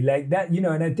 Totally. Like that,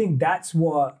 and I think that's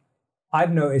what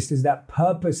I've noticed, is that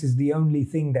purpose is the only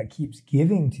thing that keeps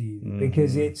giving to you,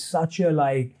 because it's such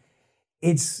a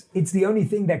it's the only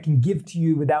thing that can give to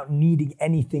you without needing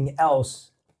anything else.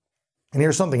 And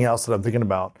here's something else that I'm thinking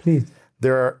about. Please.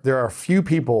 There are a few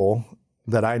people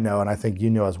that I know, and I think you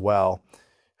know as well,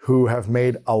 who have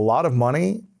made a lot of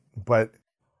money, but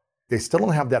they still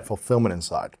don't have that fulfillment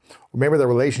inside. Or maybe their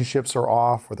relationships are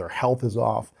off or their health is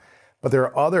off. But there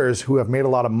are others who have made a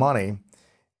lot of money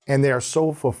and they are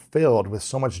so fulfilled with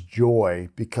so much joy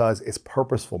because it's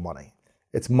purposeful money.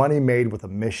 It's money made with a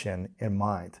mission in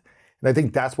mind. And I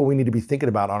think that's what we need to be thinking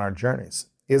about on our journeys,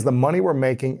 is the money we're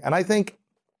making. And I think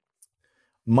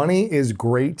money is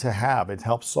great to have. It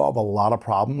helps solve a lot of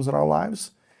problems in our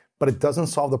lives, but it doesn't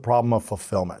solve the problem of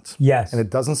fulfillment. Yes. And it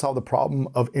doesn't solve the problem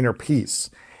of inner peace.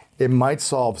 It might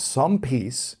solve some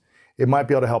peace. It might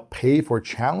be able to help pay for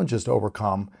challenges to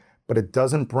overcome, but it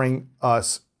doesn't bring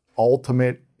us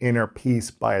ultimate inner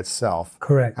peace by itself.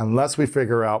 Correct. Unless we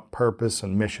figure out purpose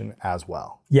and mission as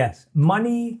well. Yes.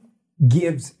 Money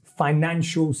gives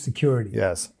financial security.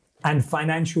 Yes. And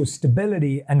financial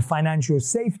stability and financial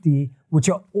safety, which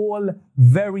are all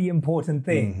very important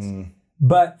things.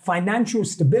 But financial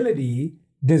stability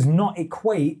does not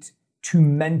equate to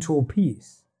mental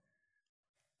peace.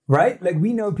 Right? Like,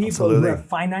 we know people who have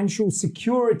financial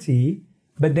security,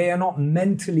 but they are not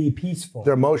mentally peaceful.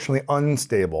 They're emotionally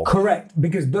unstable. Correct,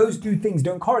 because those two things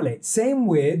don't correlate. Same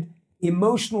with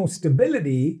emotional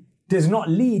stability does not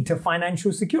lead to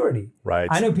financial security. Right.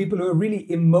 I know people who are really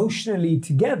emotionally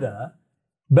together,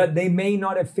 but they may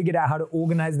not have figured out how to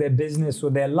organize their business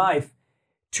or their life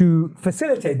to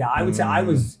facilitate that. I would say I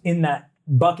was in that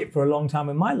bucket for a long time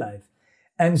in my life.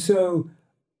 And so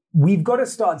we've got to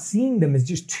start seeing them as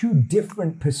just two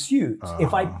different pursuits.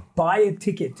 If I buy a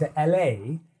ticket to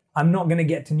LA, I'm not going to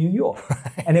get to New York.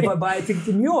 And if I buy a ticket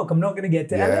to New York, I'm not going to get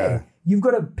to LA. You've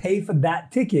got to pay for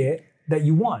that ticket that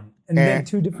you want. And they're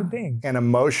two different things. And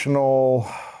emotional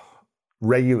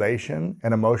regulation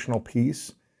and emotional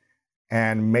peace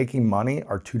and making money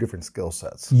are two different skill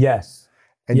sets. Yes.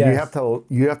 And you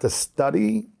have to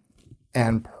study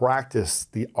and practice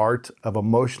the art of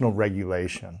emotional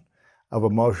regulation, of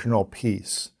emotional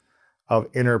peace, of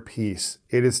inner peace.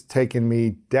 It has taken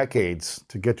me decades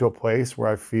to get to a place where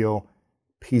I feel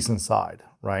peace inside,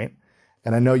 right?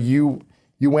 And I know you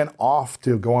went off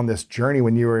to go on this journey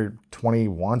when you were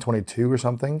 21, 22 or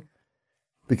something,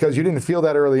 because you didn't feel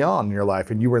that early on in your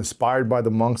life, and you were inspired by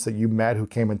the monks that you met who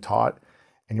came and taught,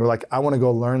 and you were like, I want to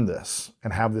go learn this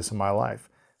and have this in my life.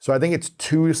 So I think it's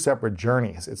two separate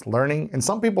journeys. It's learning, and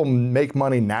some people make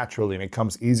money naturally and it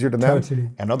comes easier to them. Totally.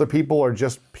 And other people are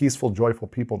just peaceful, joyful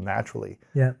people naturally.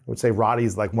 Yeah. I would say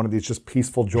Roddy's like one of these just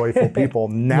peaceful, joyful people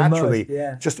naturally,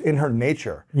 yeah. just in her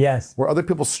nature. Yes. Where other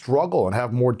people struggle and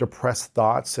have more depressed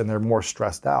thoughts and they're more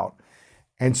stressed out.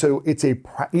 And so it's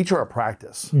each are a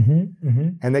practice.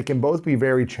 And they can both be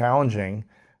very challenging,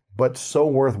 but so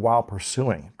worthwhile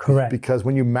pursuing. Correct. Because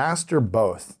when you master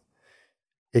both,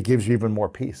 it gives you even more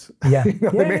peace. Yeah. You know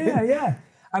what I mean? Yeah.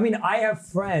 I mean, I have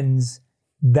friends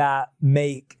that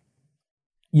make,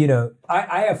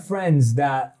 I have friends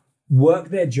that work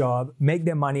their job, make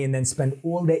their money, and then spend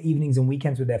all their evenings and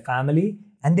weekends with their family.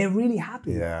 And they're really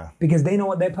happy. Yeah. Because they know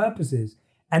what their purpose is.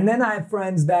 And then I have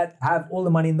friends that have all the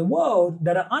money in the world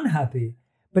that are unhappy.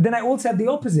 But then I also have the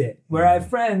opposite, where I have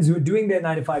friends who are doing their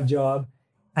 9-to-5 job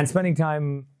and spending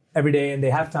time every day, and they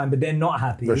have time, but they're not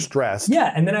happy. They're stressed.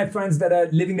 Yeah, and then I have friends that are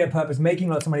living their purpose, making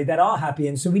lots of money, that are happy.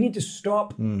 And so we need to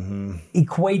stop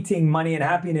equating money and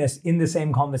happiness in the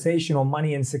same conversation, or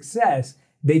money and success.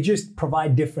 They just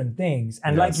provide different things.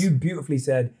 And like you beautifully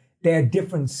said, they're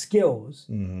different skills.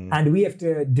 And we have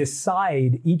to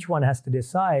decide, each one has to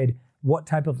decide what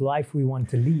type of life we want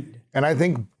to lead. And I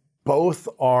think both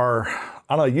are,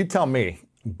 I don't know, you tell me,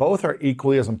 both are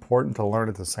equally as important to learn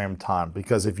at the same time.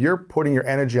 Because if you're putting your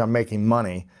energy on making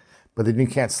money, but then you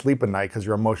can't sleep at night because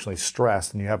you're emotionally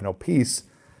stressed and you have no peace,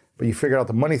 but you figured out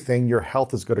the money thing, your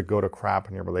health is going to go to crap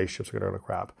and your relationships are going to go to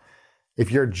crap.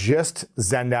 If you're just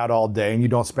zenned out all day and you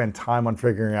don't spend time on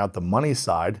figuring out the money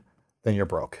side, then you're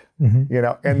broke.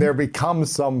 And there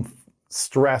becomes some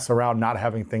stress around not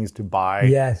having things to buy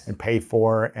and pay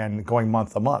for and going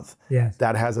month to month.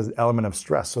 That has an element of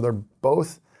stress. So they're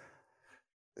both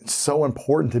so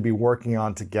important to be working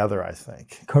on together, I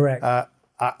think. Correct.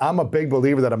 I'm a big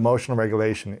believer that emotional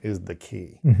regulation is the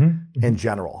key in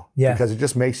general. Because it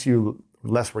just makes you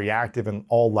less reactive in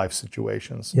all life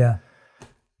situations.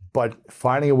 But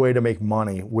finding a way to make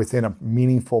money within a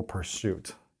meaningful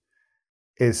pursuit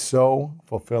is so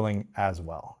fulfilling as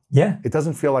well. It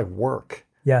doesn't feel like work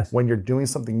when you're doing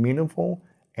something meaningful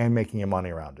and making your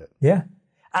money around it.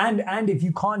 And if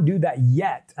you can't do that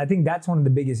yet, I think that's one of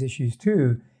the biggest issues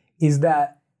too, is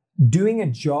that doing a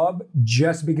job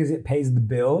just because it pays the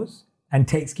bills and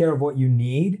takes care of what you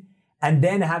need, and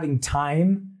then having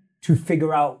time to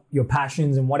figure out your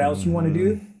passions and what else you want to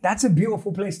do, that's a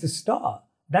beautiful place to start.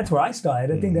 That's where I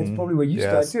started. I think that's probably where you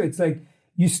start too. It's like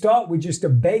you start with just a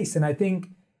base, and I think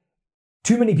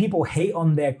too many people hate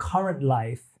on their current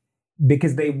life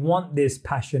because they want this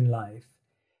passion life.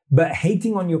 But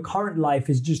hating on your current life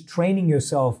is just training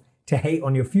yourself to hate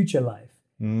on your future life.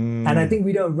 And I think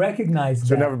we don't recognize that.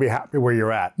 So never be happy where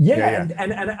you're at. And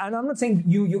I'm not saying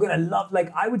you're going to love,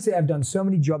 like I would say I've done so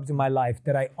many jobs in my life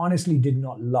that I honestly did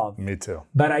not love. Me too.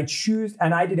 But I choose,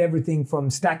 and I did everything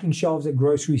from stacking shelves at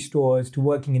grocery stores to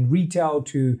working in retail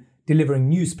to delivering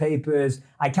newspapers.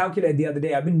 I calculated the other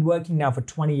day, I've been working now for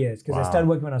 20 years because I started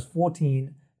working when I was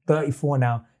 14, 34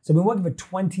 now. So I've been working for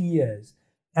 20 years.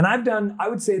 And I've done, I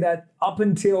would say that up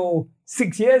until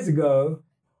 6 years ago,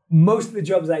 most of the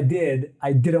jobs I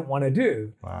didn't want to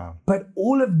do. But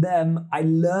all of them, I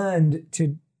learned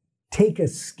to take a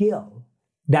skill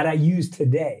that I use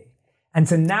today. And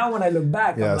so now when I look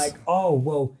back, I'm like, oh,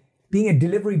 well, being a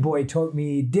delivery boy taught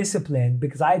me discipline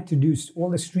because I had to do all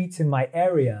the streets in my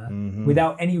area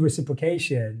without any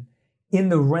reciprocation in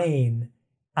the rain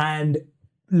and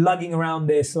lugging around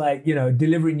this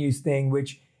delivery news thing,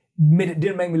 which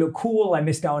didn't make me look cool. I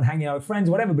missed out on hanging out with friends,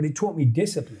 whatever, but it taught me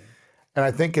discipline. And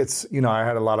I think it's, I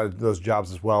had a lot of those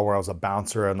jobs as well where I was a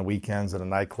bouncer on the weekends at a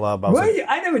nightclub.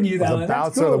 I never knew that. I was a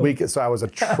bouncer on the weekend. So I was a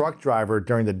truck driver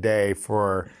during the day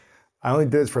I only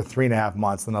did this for 3.5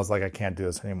 months. And I was like, I can't do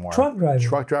this anymore.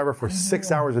 Truck driver for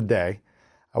 6 hours a day.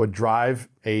 I would drive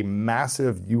a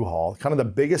massive U-Haul, kind of the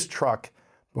biggest truck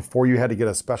before you had to get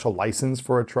a special license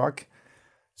for a truck.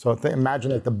 So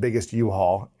imagine like the biggest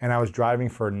U-Haul. And I was driving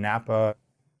for Napa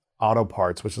Auto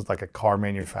Parts, which is like a car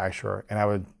manufacturer. And I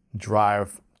would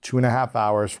drive 2.5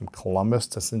 hours from Columbus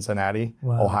to Cincinnati,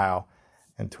 Ohio,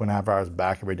 and 2.5 hours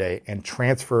back every day and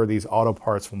transfer these auto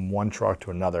parts from one truck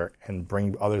to another and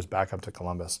bring others back up to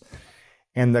Columbus.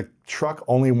 And the truck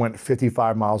only went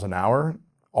 55 miles an hour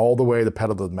all the way to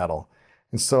pedal to the metal.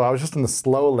 And so I was just in the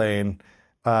slow lane.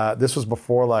 This was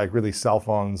before really cell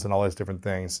phones and all those different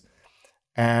things.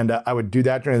 And I would do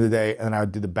that during the day, and then I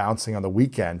would do the bouncing on the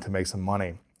weekend to make some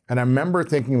money. And I remember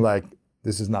thinking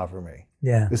this is not for me.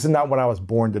 This is not what I was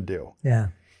born to do.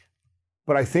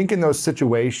 But I think in those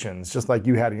situations, just like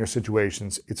you had in your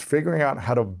situations, it's figuring out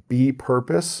how to be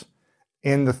purpose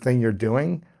in the thing you're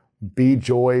doing, be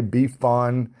joy, be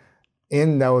fun,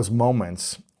 in those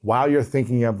moments, while you're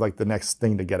thinking of like the next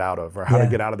thing to get out of, or how to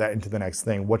get out of that into the next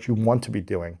thing, what you want to be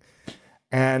doing.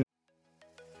 And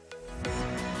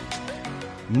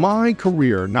my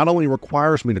career not only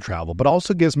requires me to travel, but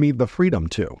also gives me the freedom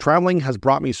to. Traveling has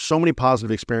brought me so many positive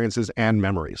experiences and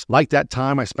memories. Like that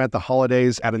time I spent the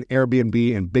holidays at an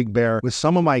Airbnb in Big Bear with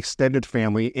some of my extended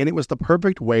family, and it was the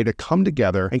perfect way to come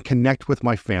together and connect with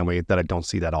my family that I don't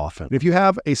see that often. If you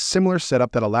have a similar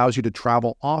setup that allows you to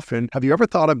travel often, have you ever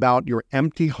thought about your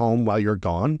empty home while you're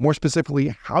gone? More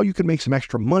specifically, how you can make some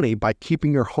extra money by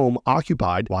keeping your home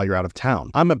occupied while you're out of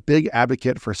town. I'm a big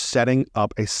advocate for setting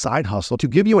up a side hustle to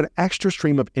give you an extra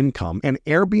stream of income, and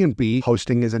Airbnb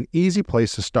hosting is an easy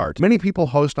place to start. Many people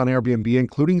host on Airbnb,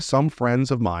 including some friends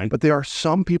of mine, but there are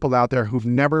some people out there who've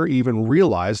never even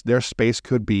realized their space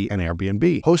could be an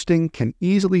Airbnb. Hosting can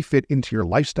easily fit into your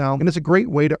lifestyle, and it's a great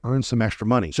way to earn some extra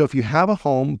money. So if you have a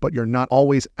home, but you're not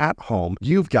always at home,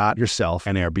 you've got yourself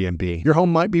an Airbnb. Your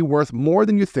home might be worth more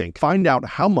than you think. Find out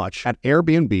how much at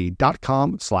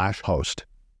airbnb.com/host.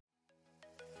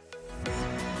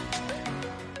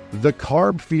 The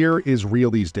carb fear is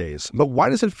real these days, but why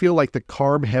does it feel like the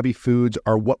carb-heavy foods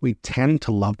are what we tend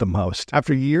to love the most?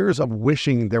 After years of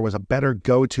wishing there was a better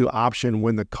go-to option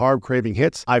when the carb craving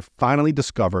hits, I've finally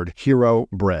discovered Hero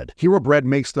Bread. Hero Bread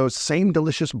makes those same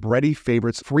delicious bready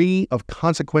favorites free of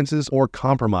consequences or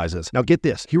compromises. Now get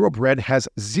this, Hero Bread has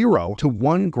 0 to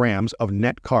 1 grams of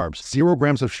net carbs, 0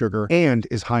 grams of sugar, and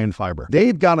is high in fiber.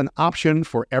 They've got an option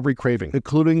for every craving,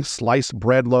 including sliced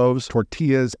bread loaves,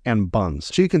 tortillas, and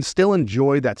buns. So you can still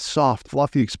enjoy that soft,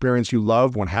 fluffy experience you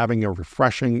love when having a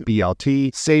refreshing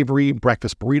BLT, savory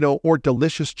breakfast burrito, or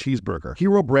delicious cheeseburger.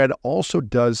 Hero Bread also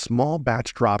does small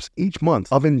batch drops each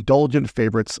month of indulgent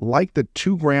favorites like the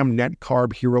 2-gram net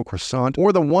carb Hero croissant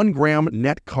or the 1-gram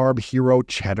net carb Hero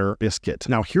cheddar biscuit.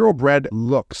 Now, Hero Bread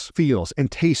looks, feels, and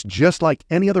tastes just like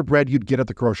any other bread you'd get at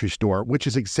the grocery store, which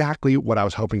is exactly what I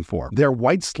was hoping for. Their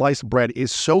white sliced bread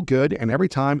is so good, and every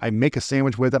time I make a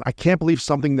sandwich with it, I can't believe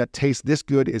something that tastes this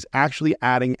good is actually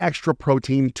adding extra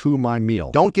protein to my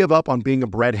meal. Don't give up on being a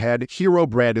breadhead. Hero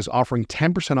Bread is offering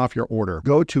 10% off your order.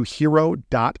 Go to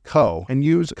hero.co and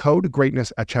use code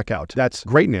GREATNESS at checkout. That's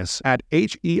greatness at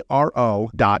HERO.co.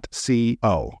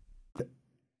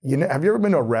 You know, have you ever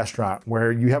been to a restaurant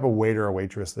where you have a waiter or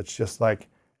waitress that's just like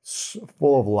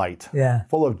full of light,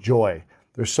 full of joy?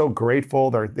 They're so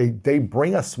grateful. They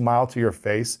bring a smile to your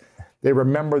face. They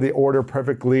remember the order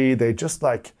perfectly. They just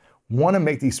like want to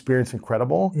make the experience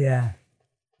incredible. Yeah.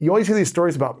 You always hear these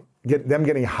stories about them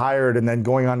getting hired and then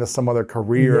going on to some other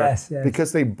career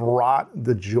because they brought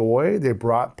the joy, they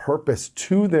brought purpose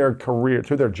to their career,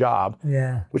 to their job,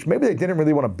 which maybe they didn't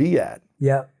really want to be at.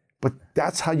 Yeah. But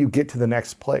that's how you get to the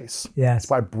next place. Yes. It's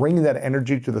by bringing that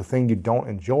energy to the thing you don't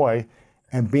enjoy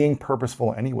and being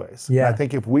purposeful anyways. Yeah. And I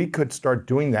think if we could start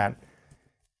doing that,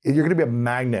 you're going to be a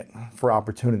magnet for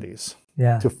opportunities.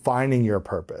 To finding your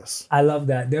purpose. I love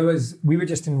that. We were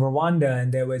just in Rwanda,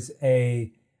 and there was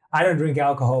I don't drink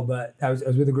alcohol, but I was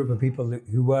with a group of people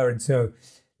who were, and so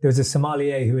there was a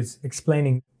sommelier who was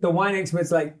explaining, the wine experts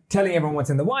like telling everyone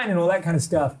what's in the wine and all that kind of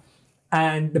stuff.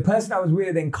 And the person I was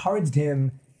with encouraged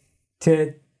him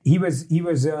to, he was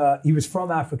from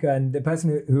Africa, and the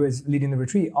person who was leading the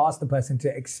retreat asked the person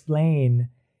to explain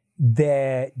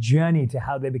their journey to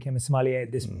how they became a sommelier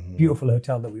at this beautiful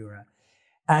hotel that we were at.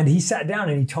 And he sat down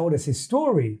and he told us his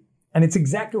story. And it's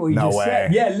exactly what you just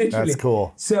said. Yeah, literally. That's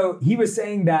cool. So he was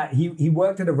saying that he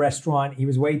worked at a restaurant, he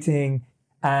was waiting,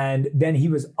 and then he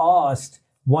was asked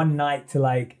one night to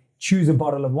like choose a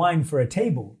bottle of wine for a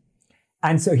table.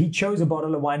 And so he chose a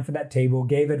bottle of wine for that table,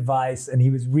 gave advice, and he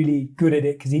was really good at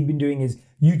it because he'd been doing his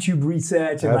YouTube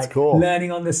research and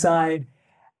learning on the side.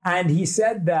 And he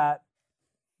said that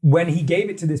when he gave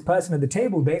it to this person at the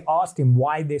table, they asked him,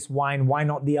 why this wine? Why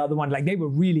not the other one? Like they were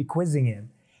really quizzing him.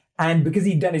 And because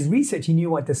he'd done his research, he knew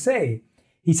what to say.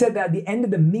 He said that at the end of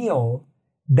the meal,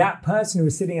 that person who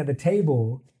was sitting at the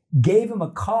table gave him a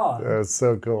card. That's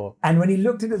so cool. And when he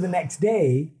looked at it the next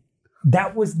day,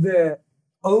 that was the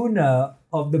owner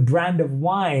of the brand of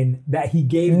wine that he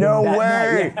gave him that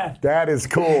way. Night. That is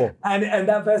cool. And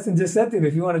that person just said to him,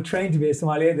 if you want to train to be a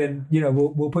sommelier, then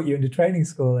we'll put you into training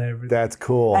school there. That's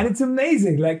cool. And it's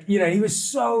amazing. Like, he was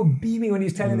so beaming when he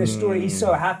was telling this story. He's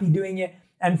so happy doing it.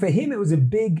 And for him, it was a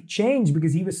big change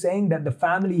because he was saying that the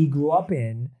family he grew up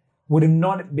in would have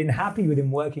not been happy with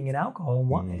him working in alcohol and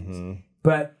wines.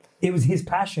 But it was his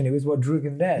passion. It was what drew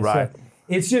him there. Right. So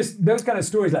it's just those kind of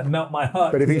stories that melt my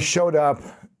heart. But if he showed up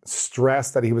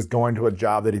stressed that he was going to a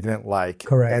job that he didn't like,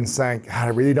 correct, and saying, God, I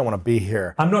really don't want to be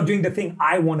here. I'm not doing the thing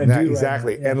I want to do.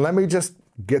 Exactly. Right now. And let me just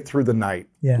get through the night.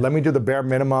 Yeah. Let me do the bare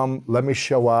minimum. Let me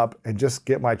show up and just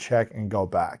get my check and go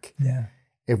back. Yeah.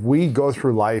 If we go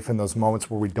through life in those moments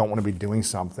where we don't want to be doing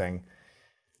something,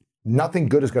 nothing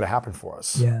good is going to happen for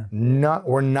us. Yeah.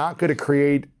 We're not going to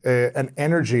create an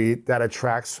energy that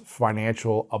attracts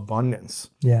financial abundance.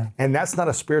 Yeah. And that's not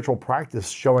a spiritual practice,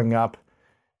 showing up,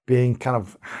 being kind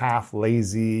of half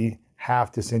lazy,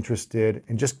 half disinterested,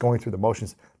 and just going through the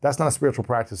motions. That's not a spiritual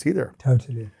practice either.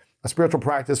 Totally. A spiritual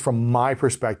practice, from my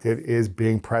perspective, is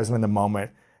being present in the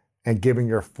moment and giving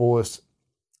your fullest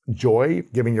joy,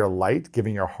 giving your light,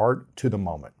 giving your heart to the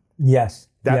moment. Yes.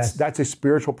 That's a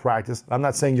spiritual practice. I'm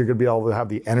not saying you're going to be able to have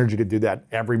the energy to do that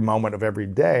every moment of every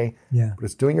day, but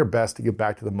it's doing your best to get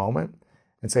back to the moment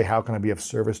and say, how can I be of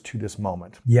service to this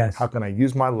moment? Yes. How can I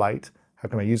use my light? How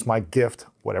can I use my gift,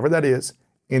 whatever that is,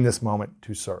 in this moment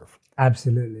to serve?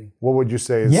 Absolutely. What would you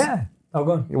say is... Yeah. Oh,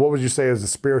 go on. What would you say is a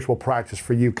spiritual practice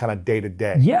for you kind of day to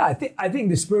day? Yeah, I think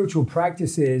the spiritual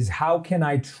practice is, how can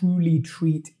I truly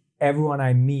treat everyone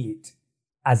I meet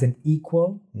as an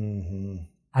equal,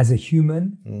 as a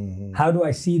human? How do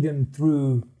I see them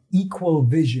through equal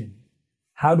vision?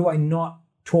 How do I not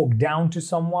talk down to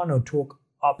someone or talk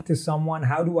up to someone?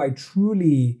 How do I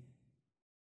truly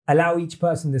allow each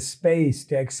person the space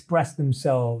to express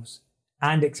themselves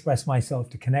and express myself,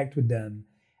 to connect with them?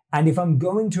 And if I'm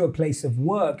going to a place of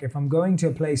work, if I'm going to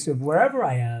a place of wherever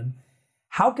I am,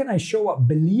 how can I show up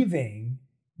believing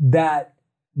that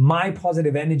my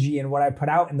positive energy and what I put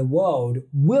out in the world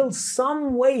will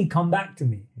some way come back to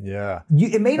me? Yeah.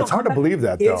 It may not. It's hard to believe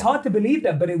that, though. It's hard to believe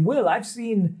that, but it will. I've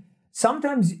seen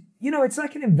sometimes, it's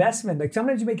like an investment. Like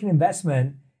sometimes you make an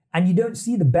investment and you don't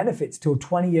see the benefits till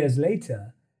 20 years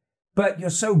later, but you're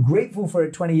so grateful for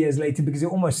it 20 years later because it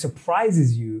almost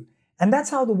surprises you. And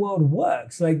that's how the world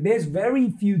works. Like, there's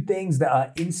very few things that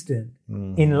are instant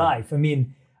in life. I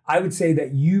mean, I would say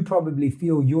that you probably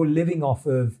feel you're living off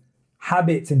of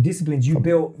habits and disciplines you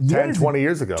built 10, 20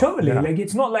 years ago. Totally. Yeah. Like,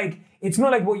 it's not like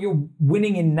what you're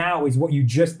winning in now is what you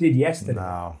just did yesterday.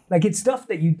 No. Like, it's stuff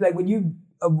that you, like when you,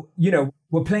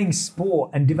 were playing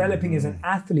sport and developing as an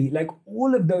athlete, like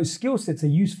all of those skill sets are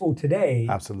useful today.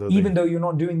 Absolutely. Even though you're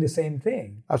not doing the same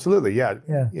thing. Absolutely, yeah.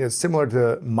 Yeah. Similar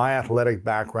to my athletic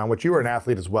background, which you were an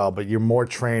athlete as well, but you're more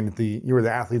trained, you were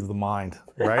the athlete of the mind,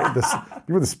 right?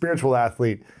 You were the spiritual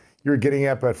athlete. You were getting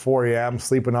up at 4 a.m.,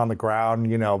 sleeping on the ground,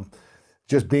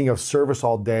 just being of service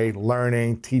all day,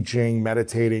 learning, teaching,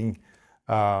 meditating,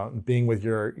 being with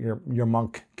your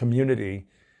monk community.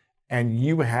 And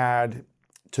you had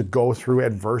to go through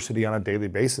adversity on a daily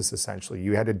basis, essentially.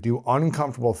 You had to do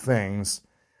uncomfortable things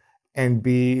and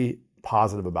be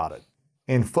positive about it.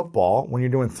 In football, when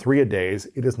you're doing 3-a-days,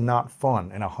 it is not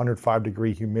fun in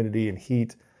 105-degree humidity and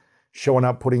heat, showing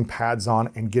up, putting pads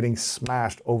on, and getting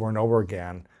smashed over and over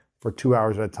again for 2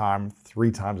 hours at a time,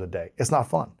 3 times a day. It's not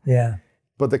fun. Yeah.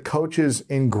 But the coaches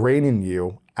ingrain in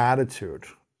you attitude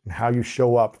and how you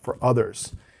show up for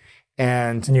others.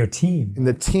 And your team. In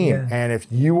the team. Yeah. And if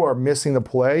you are missing the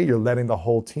play, you're letting the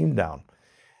whole team down.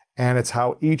 And it's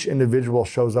how each individual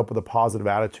shows up with a positive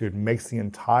attitude, makes the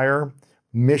entire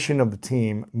mission of the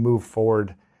team move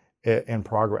forward in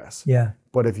progress. Yeah.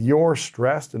 But if you're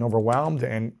stressed and overwhelmed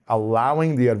and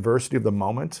allowing the adversity of the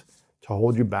moment to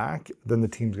hold you back, then the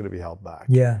team's going to be held back.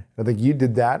 Yeah. I think you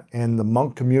did that in the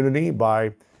monk community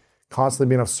by constantly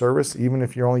being of service, even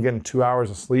if you're only getting 2 hours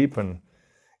of sleep and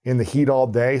in the heat all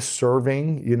day,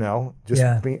 serving,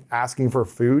 asking for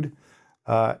food.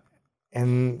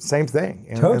 And same thing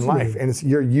in life. And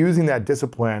you're using that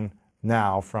discipline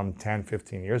now from 10,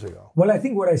 15 years ago. Well, I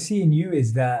think what I see in you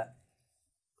is that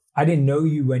I didn't know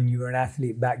you when you were an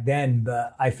athlete back then,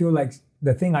 but I feel like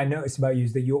the thing I noticed about you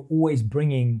is that you're always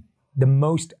bringing the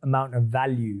most amount of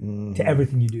value to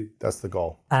everything you do. That's the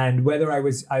goal. And whether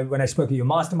when I spoke at your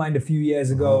mastermind a few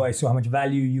years ago, I saw how much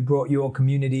value you brought your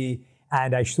community,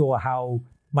 and I saw how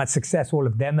much success all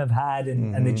of them have had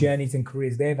and the journeys and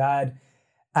careers they've had.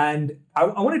 And I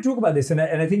want to talk about this, and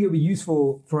I think it would be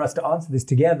useful for us to answer this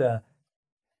together.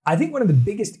 I think one of the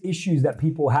biggest issues that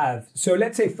people have, so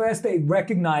let's say first they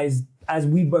recognize, as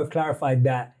we both clarified,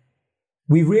 that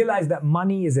we realize that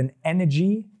money is an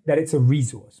energy, that it's a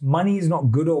resource. Money is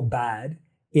not good or bad.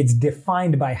 It's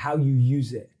defined by how you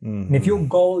use it. And if your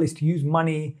goal is to use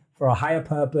money for a higher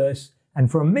purpose and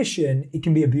for a mission, it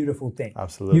can be a beautiful thing.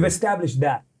 Absolutely. You've established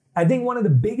that. I think one of the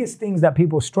biggest things that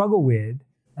people struggle with,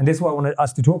 and this is what I wanted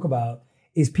us to talk about,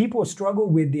 is people struggle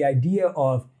with the idea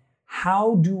of,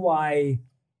 how do I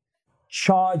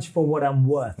charge for what I'm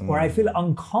worth? Or I feel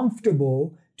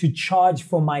uncomfortable to charge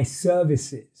for my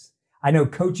services. I know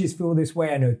coaches feel this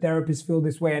way. I know therapists feel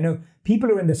this way. I know people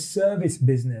who are in the service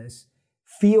business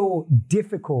feel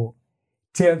difficult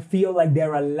to feel like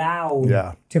they're allowed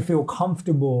Yeah. to feel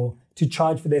comfortable to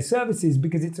charge for their services,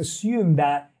 because it's assumed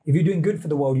that if you're doing good for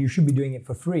the world, you should be doing it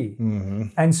for free.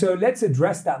 And so let's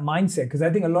address that mindset, because I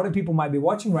think a lot of people might be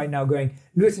watching right now going,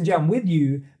 Lewis and Jay, I'm with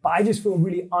you, but I just feel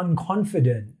really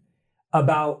unconfident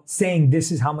about saying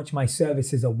this is how much my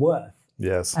services are worth.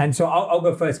 Yes. And so I'll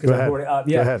go first because I brought it up.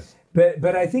 Yeah. Go ahead.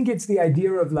 But I think it's the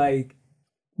idea of like,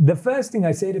 the first thing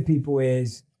I say to people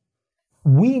is,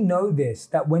 we know this,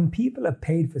 that when people are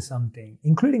paid for something,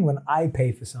 including when I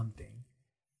pay for something,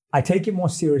 I take it more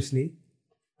seriously.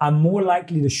 I'm more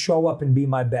likely to show up and be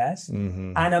my best,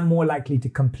 and I'm more likely to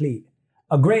complete.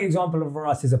 A great example for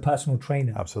us is a personal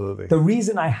trainer. Absolutely. The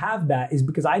reason I have that is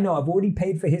because I know I've already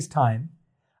paid for his time.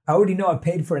 I already know I've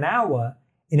paid for an hour.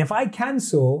 And if I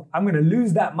cancel, I'm going to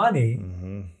lose that money.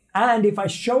 And if I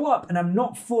show up and I'm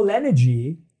not full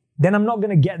energy, then I'm not going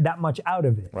to get that much out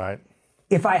of it. Right.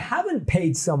 If I haven't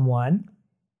paid someone,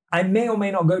 I may or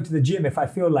may not go to the gym if I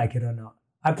feel like it or not.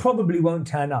 I probably won't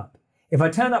turn up. If I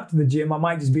turn up to the gym, I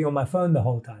might just be on my phone the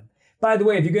whole time. By the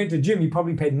way, if you're going to the gym, you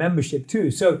probably paid membership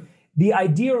too. So the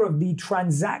idea of the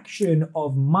transaction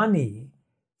of money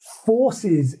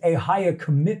forces a higher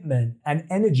commitment and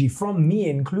energy from me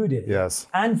included. Yes.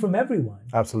 And from everyone.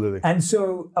 Absolutely. And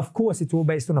so, of course, it's all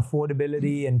based on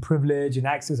affordability and privilege and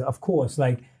access. Of course,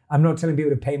 like, I'm not telling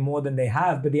people to pay more than they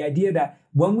have, but the idea that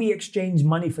when we exchange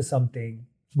money for something,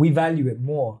 we value it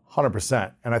more.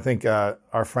 100%. And I think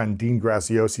our friend Dean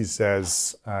Graziosi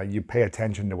says you pay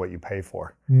attention to what you pay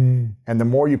for. And the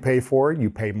more you pay for, you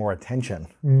pay more attention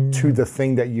to the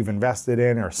thing that you've invested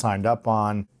in or signed up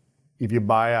on. If you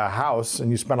buy a house and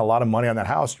you spend a lot of money on that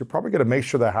house, you're probably going to make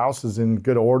sure the house is in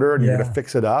good order, and you're going to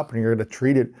fix it up, and you're going to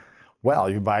treat it well.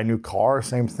 You buy a new car,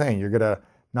 same thing. You're going to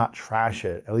not trash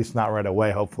it, at least not right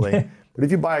away, hopefully. But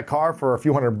if you buy a car for a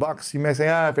few $100, you may say,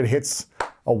 if it hits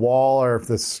a wall or if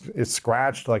this is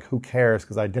scratched, like, who cares,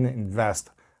 because I didn't invest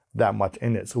that much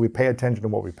in it. So we pay attention to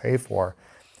what we pay for.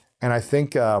 And I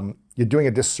think you're doing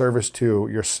a disservice to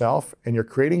yourself, and you're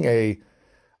creating a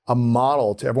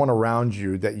model to everyone around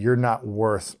you that you're not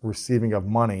worth receiving of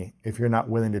money if you're not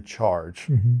willing to charge,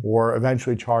 or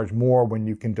eventually charge more when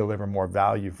you can deliver more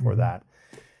value for that.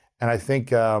 And I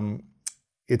think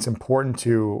it's important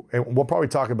to, and we'll probably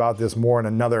talk about this more in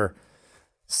another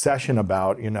session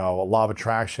about, law of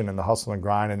attraction and the hustle and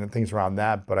grind and things around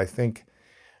that. But I think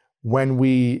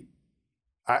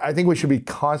I think we should be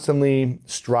constantly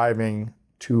striving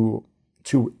to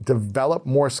develop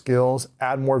more skills,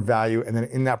 add more value, and then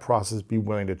in that process be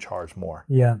willing to charge more.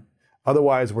 Yeah.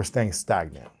 Otherwise, we're staying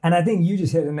stagnant. And I think you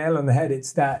just hit the nail on the head.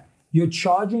 It's that you're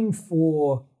charging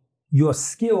for your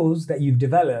skills that you've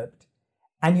developed,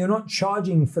 and you're not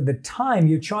charging for the time.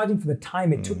 You're charging for the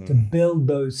time it took to build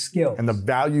those skills. And the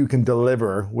value you can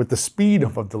deliver with the speed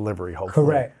of a delivery,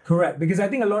 hopefully. Correct. Because I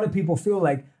think a lot of people feel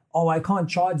like, I can't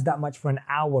charge that much for an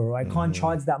hour, or I can't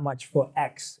charge that much for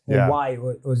X or Y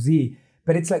or Z.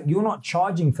 But it's like, you're not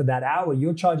charging for that hour.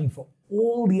 You're charging for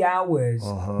all the hours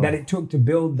that it took to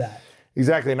build that.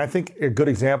 Exactly. And I think a good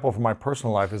example from my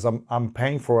personal life is I'm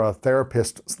paying for a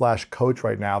therapist/coach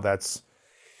right now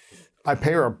I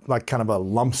pay her like kind of a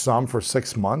lump sum for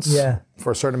 6 months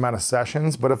for a certain amount of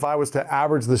sessions. But if I was to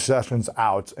average the sessions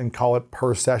out and call it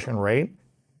per session rate,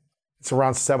 it's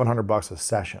around $700 a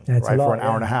session, right? For an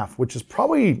hour and a half, which is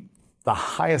probably the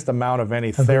highest amount of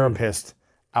any therapist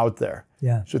out there.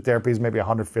 Yeah. So therapy is maybe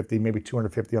 $150, maybe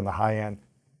 $250 on the high end.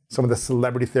 Some of the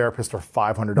celebrity therapists are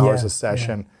 $500 a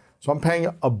session. So I'm paying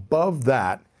above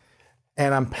that,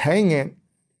 and I'm paying it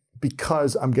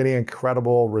because I'm getting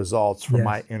incredible results from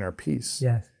my inner peace.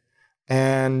 Yes.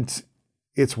 And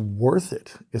it's worth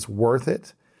it. It's worth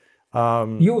it.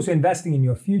 You're also investing in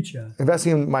your future.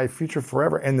 Investing in my future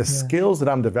forever. And the skills that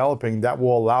I'm developing that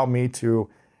will allow me to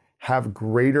have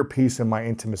greater peace in my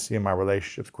intimacy in my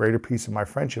relationships, greater peace in my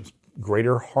friendships,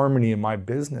 greater harmony in my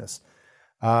business,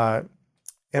 and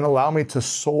allow me to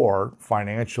soar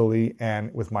financially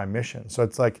and with my mission. So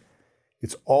it's like,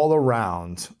 it's all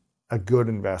around a good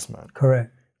investment.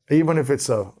 Correct. Even if it's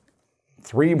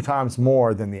 3 times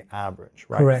more than the average,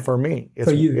 right? Correct. For me,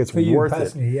 it's worth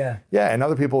it. Yeah. Yeah, and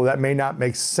other people that may not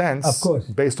make sense, of course,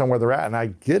 based on where they're at, and I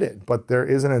get it, but there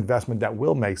is an investment that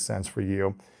will make sense for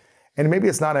you. And maybe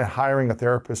it's not in hiring a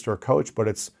therapist or a coach, but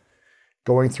it's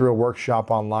going through a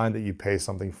workshop online that you pay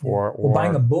something for, or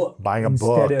buying a book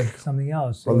instead of something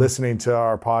else, or listening to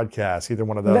our podcast. Either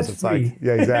one of those. That's free. Like,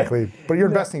 yeah, exactly. But you're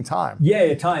investing time.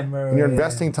 Yeah, time. And you're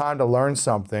investing time to learn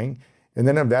something, and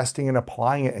then investing and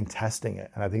applying it and testing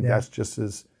it. And I think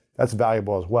that's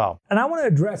valuable as well. And I want to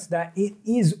address that. It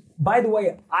is, by the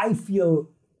way, I feel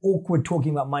awkward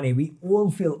talking about money. We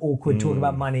all feel awkward talking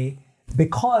about money.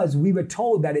 because we were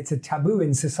told that it's a taboo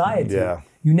in society. Yeah.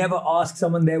 You never ask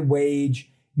someone their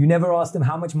wage. You never ask them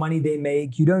how much money they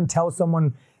make. You don't tell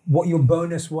someone what your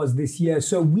bonus was this year.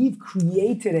 So we've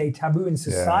created a taboo in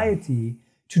society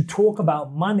to talk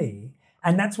about money.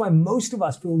 And that's why most of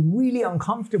us feel really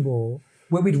uncomfortable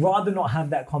where we'd rather not have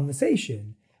that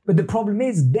conversation. But the problem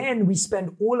is then we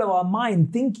spend all of our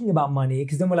mind thinking about money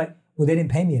because then we're like, well, they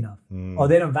didn't pay me enough. Or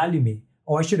they don't value me.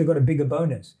 Or I should have got a bigger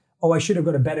bonus. Or I should have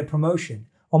got a better promotion.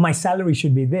 Or my salary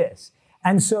should be this.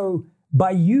 And so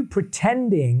by you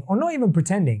pretending, or not even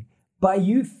pretending, by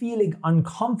you feeling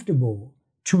uncomfortable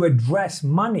to address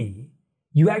money,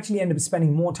 you actually end up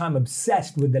spending more time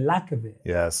obsessed with the lack of it.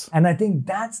 Yes. And I think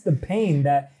that's the pain,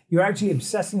 that you're actually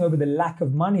obsessing over the lack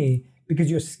of money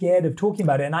because you're scared of talking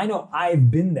about it. And I know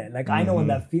I've been there. Like, I know what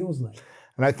that feels like.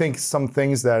 And I think some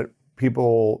things that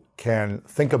people can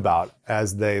think about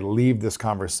as they leave this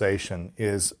conversation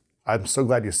is, I'm so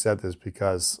glad you said this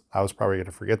because I was probably going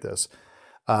to forget this.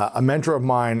 A mentor of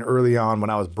mine early on when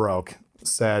I was broke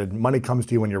said, money comes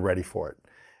to you when you're ready for it.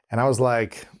 And I was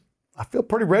like, I feel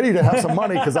pretty ready to have some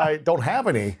money because I don't have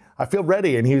any. I feel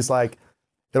ready. And he was like,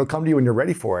 it'll come to you when you're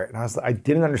ready for it. And I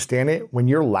didn't understand it. When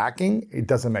you're lacking, it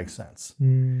doesn't make sense.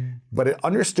 But I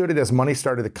understood it as money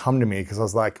started to come to me because I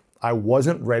was like, I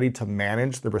wasn't ready to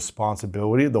manage the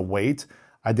responsibility, the weight.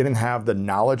 I didn't have the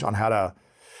knowledge on how to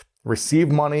receive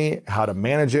money, how to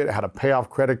manage it, how to pay off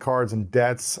credit cards and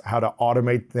debts, how to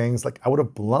automate things. Like, I would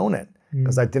have blown it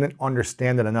because I didn't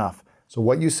understand it enough. So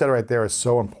what you said right there is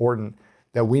so important,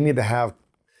 that we need to have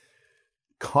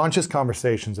conscious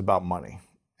conversations about money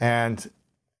and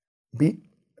be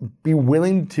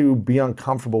willing to be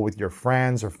uncomfortable with your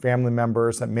friends or family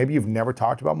members that maybe you've never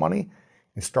talked about money,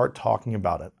 and start talking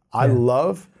about it. I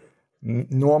love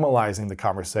normalizing the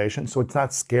conversation so it's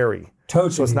not scary.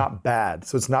 Totally. So it's not bad.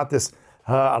 So it's not this,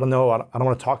 I don't know, I don't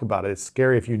want to talk about it. It's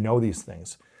scary if you know these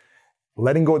things.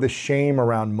 Letting go of the shame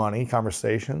around money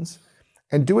conversations,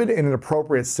 and do it in an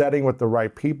appropriate setting with the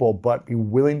right people, but be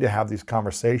willing to have these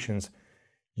conversations.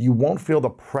 You won't feel the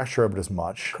pressure of it as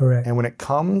much. Correct. And when it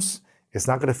comes, it's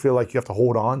not going to feel like you have to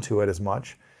hold on to it as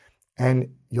much.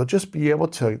 And you'll just be able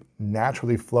to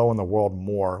naturally flow in the world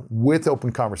more with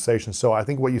open conversations. So I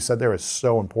think what you said there is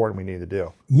so important, we need to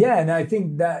do. Yeah, and I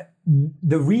think that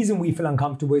the reason we feel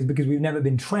uncomfortable is because we've never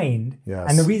been trained. Yes.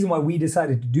 And the reason why we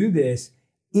decided to do this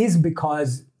is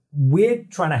because we're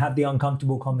trying to have the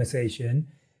uncomfortable conversation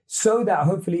so that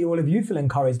hopefully all of you feel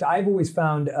encouraged. I've always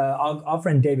found our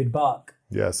friend David Bark,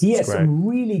 Yes, he has some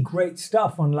really great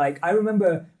stuff on, like, I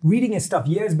remember reading his stuff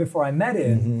years before I met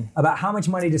him about how much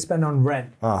money to spend on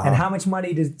rent and how much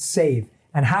money to save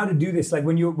and how to do this. Like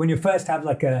when you first have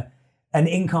like an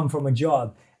income from a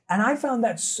job. And I found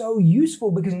that so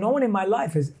useful because no one in my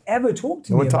life has ever talked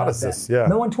to me about that. No one taught us this,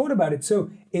 No one taught about it. So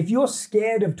if you're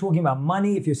scared of talking about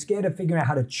money, if you're scared of figuring out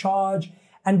how to charge,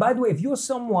 and by the way, if you're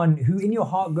someone who in your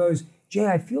heart goes, Jay,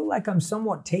 I feel like I'm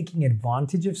somewhat taking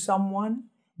advantage of someone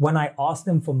when I ask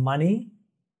them for money,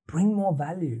 bring more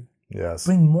value. Yes.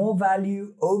 Bring more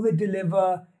value,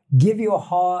 over-deliver, give your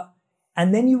heart,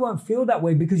 and then you won't feel that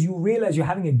way because you realize you're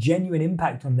having a genuine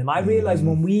impact on them. I realized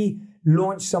when we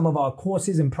launched some of our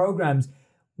courses and programs,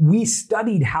 we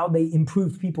studied how they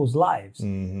improved people's lives.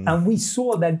 And we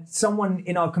saw that someone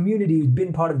in our community who's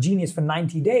been part of Genius for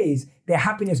 90 days, their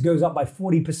happiness goes up by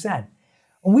 40%.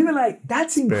 And we were like,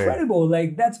 that's incredible.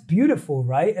 Like, that's beautiful,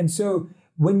 right? And so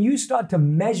when you start to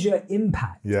measure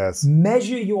impact,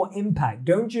 measure your impact.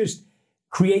 Don't just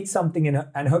create something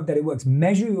and hope that it works.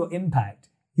 Measure your impact.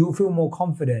 You'll feel more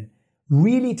confident.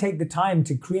 Really take the time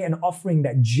to create an offering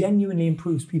that genuinely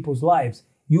improves people's lives.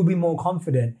 You'll be more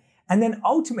confident. And then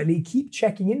ultimately keep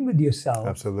checking in with yourself.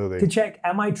 Absolutely. To check,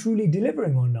 am I truly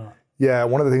delivering or not? Yeah,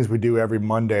 one of the things we do every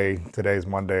Monday, today's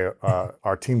Monday,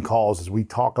 our team calls is we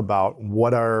talk about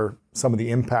what are some of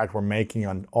the impact we're making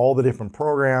on all the different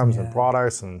programs and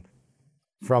products, and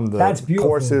from the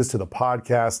courses to the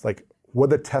podcast, like what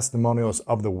are the testimonials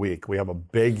of the week. We have a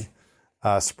big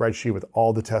spreadsheet with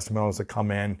all the testimonials that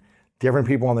come in. Different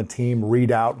people on the team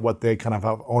read out what they kind of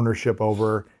have ownership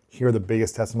over. Here are the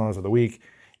biggest testimonials of the week.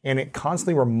 And it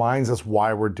constantly reminds us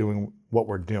why we're doing what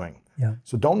we're doing. Yeah.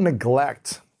 So don't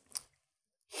neglect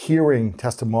hearing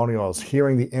testimonials,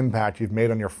 hearing the impact you've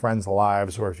made on your friends'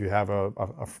 lives, or if you have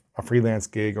a freelance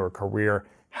gig or a career,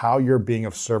 how you're being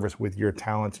of service with your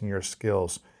talents and your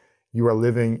skills. You are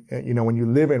living, when you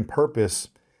live in purpose,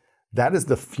 that is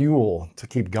the fuel to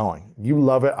keep going. You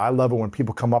love it. I love it when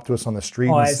people come up to us on the street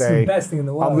and say, the best thing in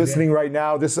the world, I'm listening right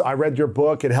now. I read your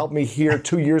book. It helped me here.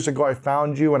 2 years ago, I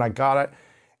found you and I got it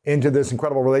into this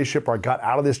incredible relationship, or I got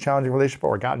out of this challenging relationship,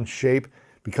 or I got in shape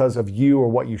because of you or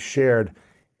what you shared.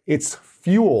 it's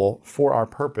fuel for our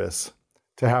purpose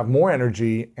to have more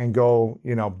energy and go,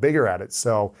 bigger at it.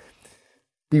 So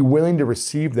be willing to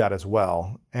receive that as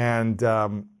well, and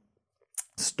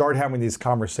start having these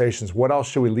conversations. What else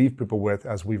should we leave people with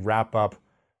as we wrap up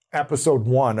episode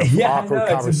 1 of Awkward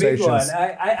Conversations? It's a big one.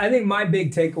 I think my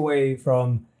big takeaway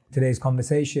from today's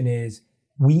conversation is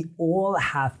we all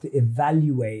have to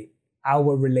evaluate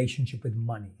our relationship with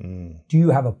money. Do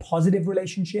you have a positive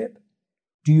relationship?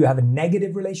 Do you have a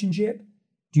negative relationship?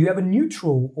 Do you have a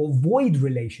neutral or void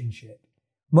relationship?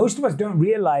 Most of us don't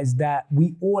realize that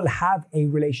we all have a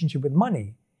relationship with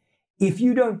money. If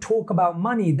you don't talk about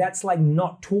money, that's like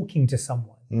not talking to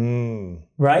someone,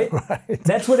 right?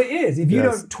 That's what it is. If you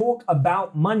don't talk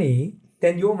about money,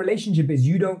 then your relationship is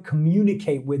you don't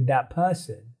communicate with that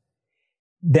person.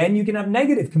 Then you can have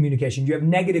negative communication. You have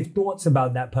negative thoughts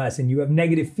about that person. You have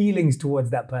negative feelings towards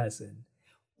that person.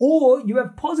 Or you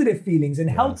have positive feelings and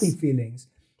healthy feelings.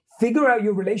 Figure out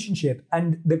your relationship.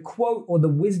 And the quote or the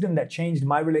wisdom that changed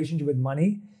my relationship with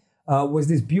money was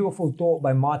this beautiful thought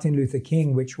by Martin Luther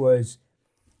King, which was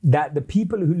that the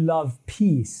people who love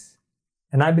peace,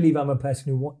 and I believe I'm a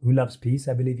person who loves peace,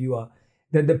 I believe you are,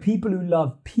 that the people who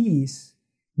love peace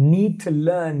need to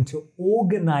learn to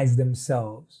organize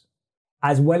themselves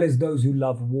as well as those who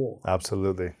love war.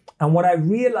 Absolutely. And what I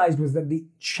realized was that the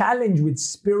challenge with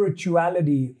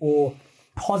spirituality or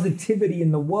positivity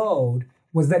in the world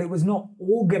was that it was not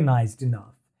organized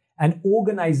enough. And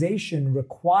organization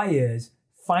requires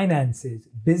finances,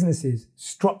 businesses,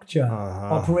 structure,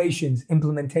 operations,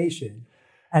 implementation.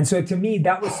 And so to me,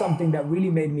 that was something that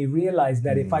really made me realize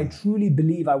that if I truly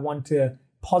believe I want to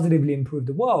positively improve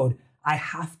the world, I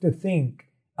have to think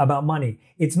about money.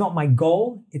 It's not my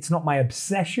goal. It's not my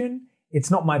obsession. It's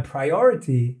not my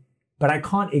priority, but I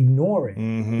can't ignore it.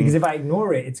 Because if I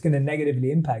ignore it, it's going to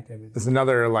negatively impact everything. There's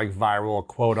another viral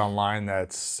quote online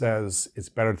that says it's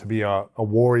better to be a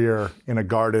warrior in a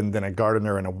garden than a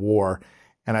gardener in a war.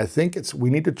 And I think we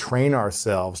need to train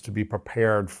ourselves to be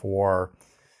prepared for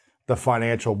the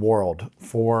financial world,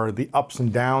 for the ups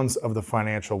and downs of the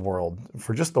financial world,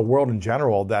 for just the world in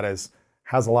general that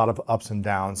has a lot of ups and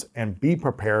downs, and be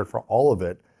prepared for all of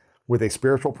it with a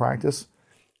spiritual practice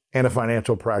and a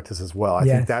financial practice as well. I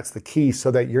think that's the key, so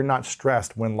that you're not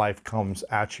stressed when life comes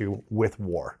at you with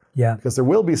war. Because there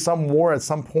will be some war at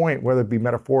some point, whether it be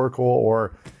metaphorical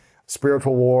or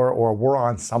spiritual war or a war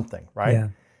on something, right?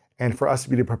 And for us to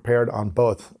be prepared on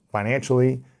both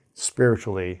financially,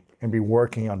 spiritually, and be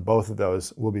working on both of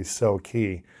those will be so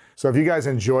key. So if you guys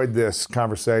enjoyed this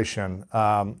conversation,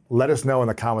 let us know in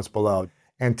the comments below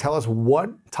and tell us what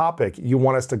topic you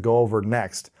want us to go over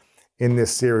next in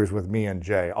this series with me and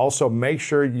Jay. Also, make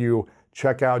sure you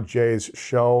check out Jay's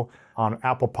show on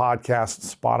Apple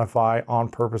Podcasts, Spotify, On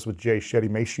Purpose with Jay Shetty.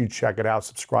 Make sure you check it out.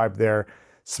 Subscribe there.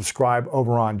 Subscribe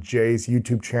over on Jay's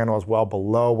YouTube channel as well.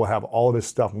 Below, we'll have all of this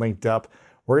stuff linked up.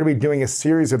 We're going to be doing a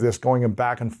series of this going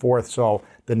back and forth. So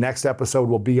the next episode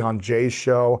will be on Jay's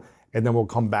show, and then we'll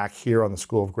come back here on the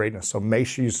School of Greatness. So make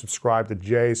sure you subscribe to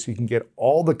Jay so you can get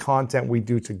all the content we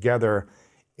do together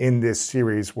in this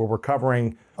series, where we're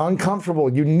covering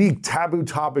uncomfortable, unique, taboo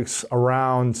topics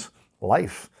around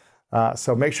life.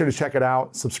 So make sure to check it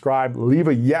out, subscribe, leave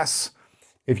a yes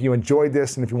if you enjoyed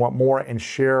this, and if you want more, and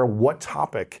share what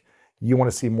topic you want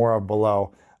to see more of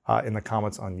below in the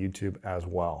comments on YouTube as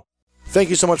well.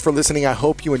 Thank you so much for listening. I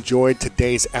hope you enjoyed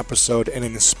today's episode and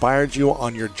it inspired you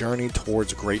on your journey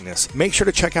towards greatness. Make sure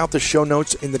to check out the show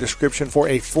notes in the description for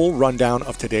a full rundown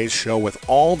of today's show with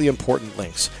all the important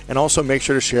links. And also make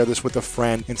sure to share this with a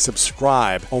friend and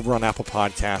subscribe over on Apple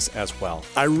Podcasts as well.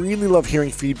 I really love hearing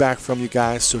feedback from you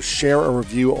guys, so share a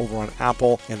review over on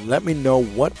Apple and let me know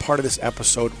what part of this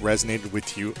episode resonated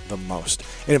with you the most.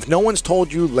 And if no one's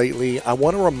told you lately, I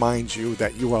want to remind you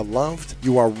that you are loved,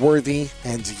 you are worthy,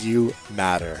 and you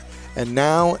matter. And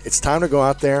now it's time to go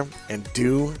out there and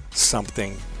do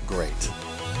something great.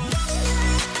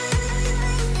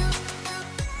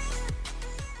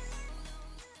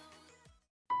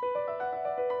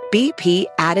 BP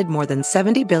added more than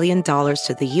 $70 billion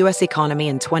to the U.S. economy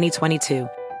in 2022.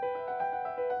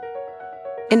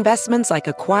 Investments like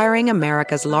acquiring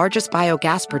America's largest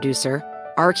biogas producer,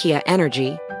 Archaea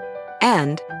Energy,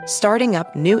 and starting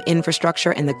up new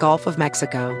infrastructure in the Gulf of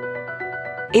Mexico.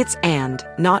 It's and,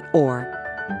 not or.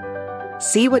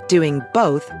 See what doing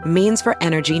both means for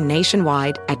energy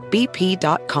nationwide at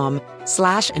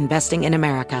bp.com/investing in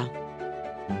America.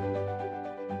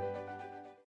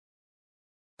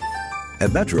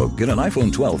 At Metro, get an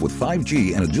iPhone 12 with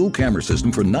 5G and a dual camera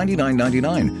system for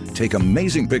 $99.99. Take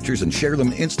amazing pictures and share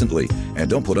them instantly. And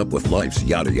don't put up with life's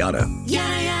yada yada.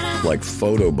 Yada yada. Like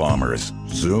photo bombers.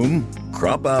 Zoom,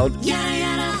 crop out, Yada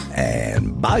yada.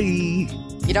 and bye.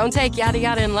 You don't take yada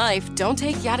yada in life, don't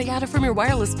take yada yada from your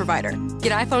wireless provider.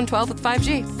 Get iPhone 12 with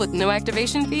 5G with no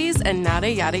activation fees and nada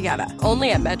yada yada.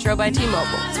 Only at Metro by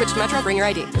T-Mobile. Switch to Metro, bring your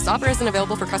ID. This offer isn't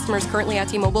available for customers currently at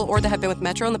T-Mobile or that have been with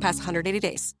Metro in the past 180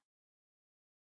 days.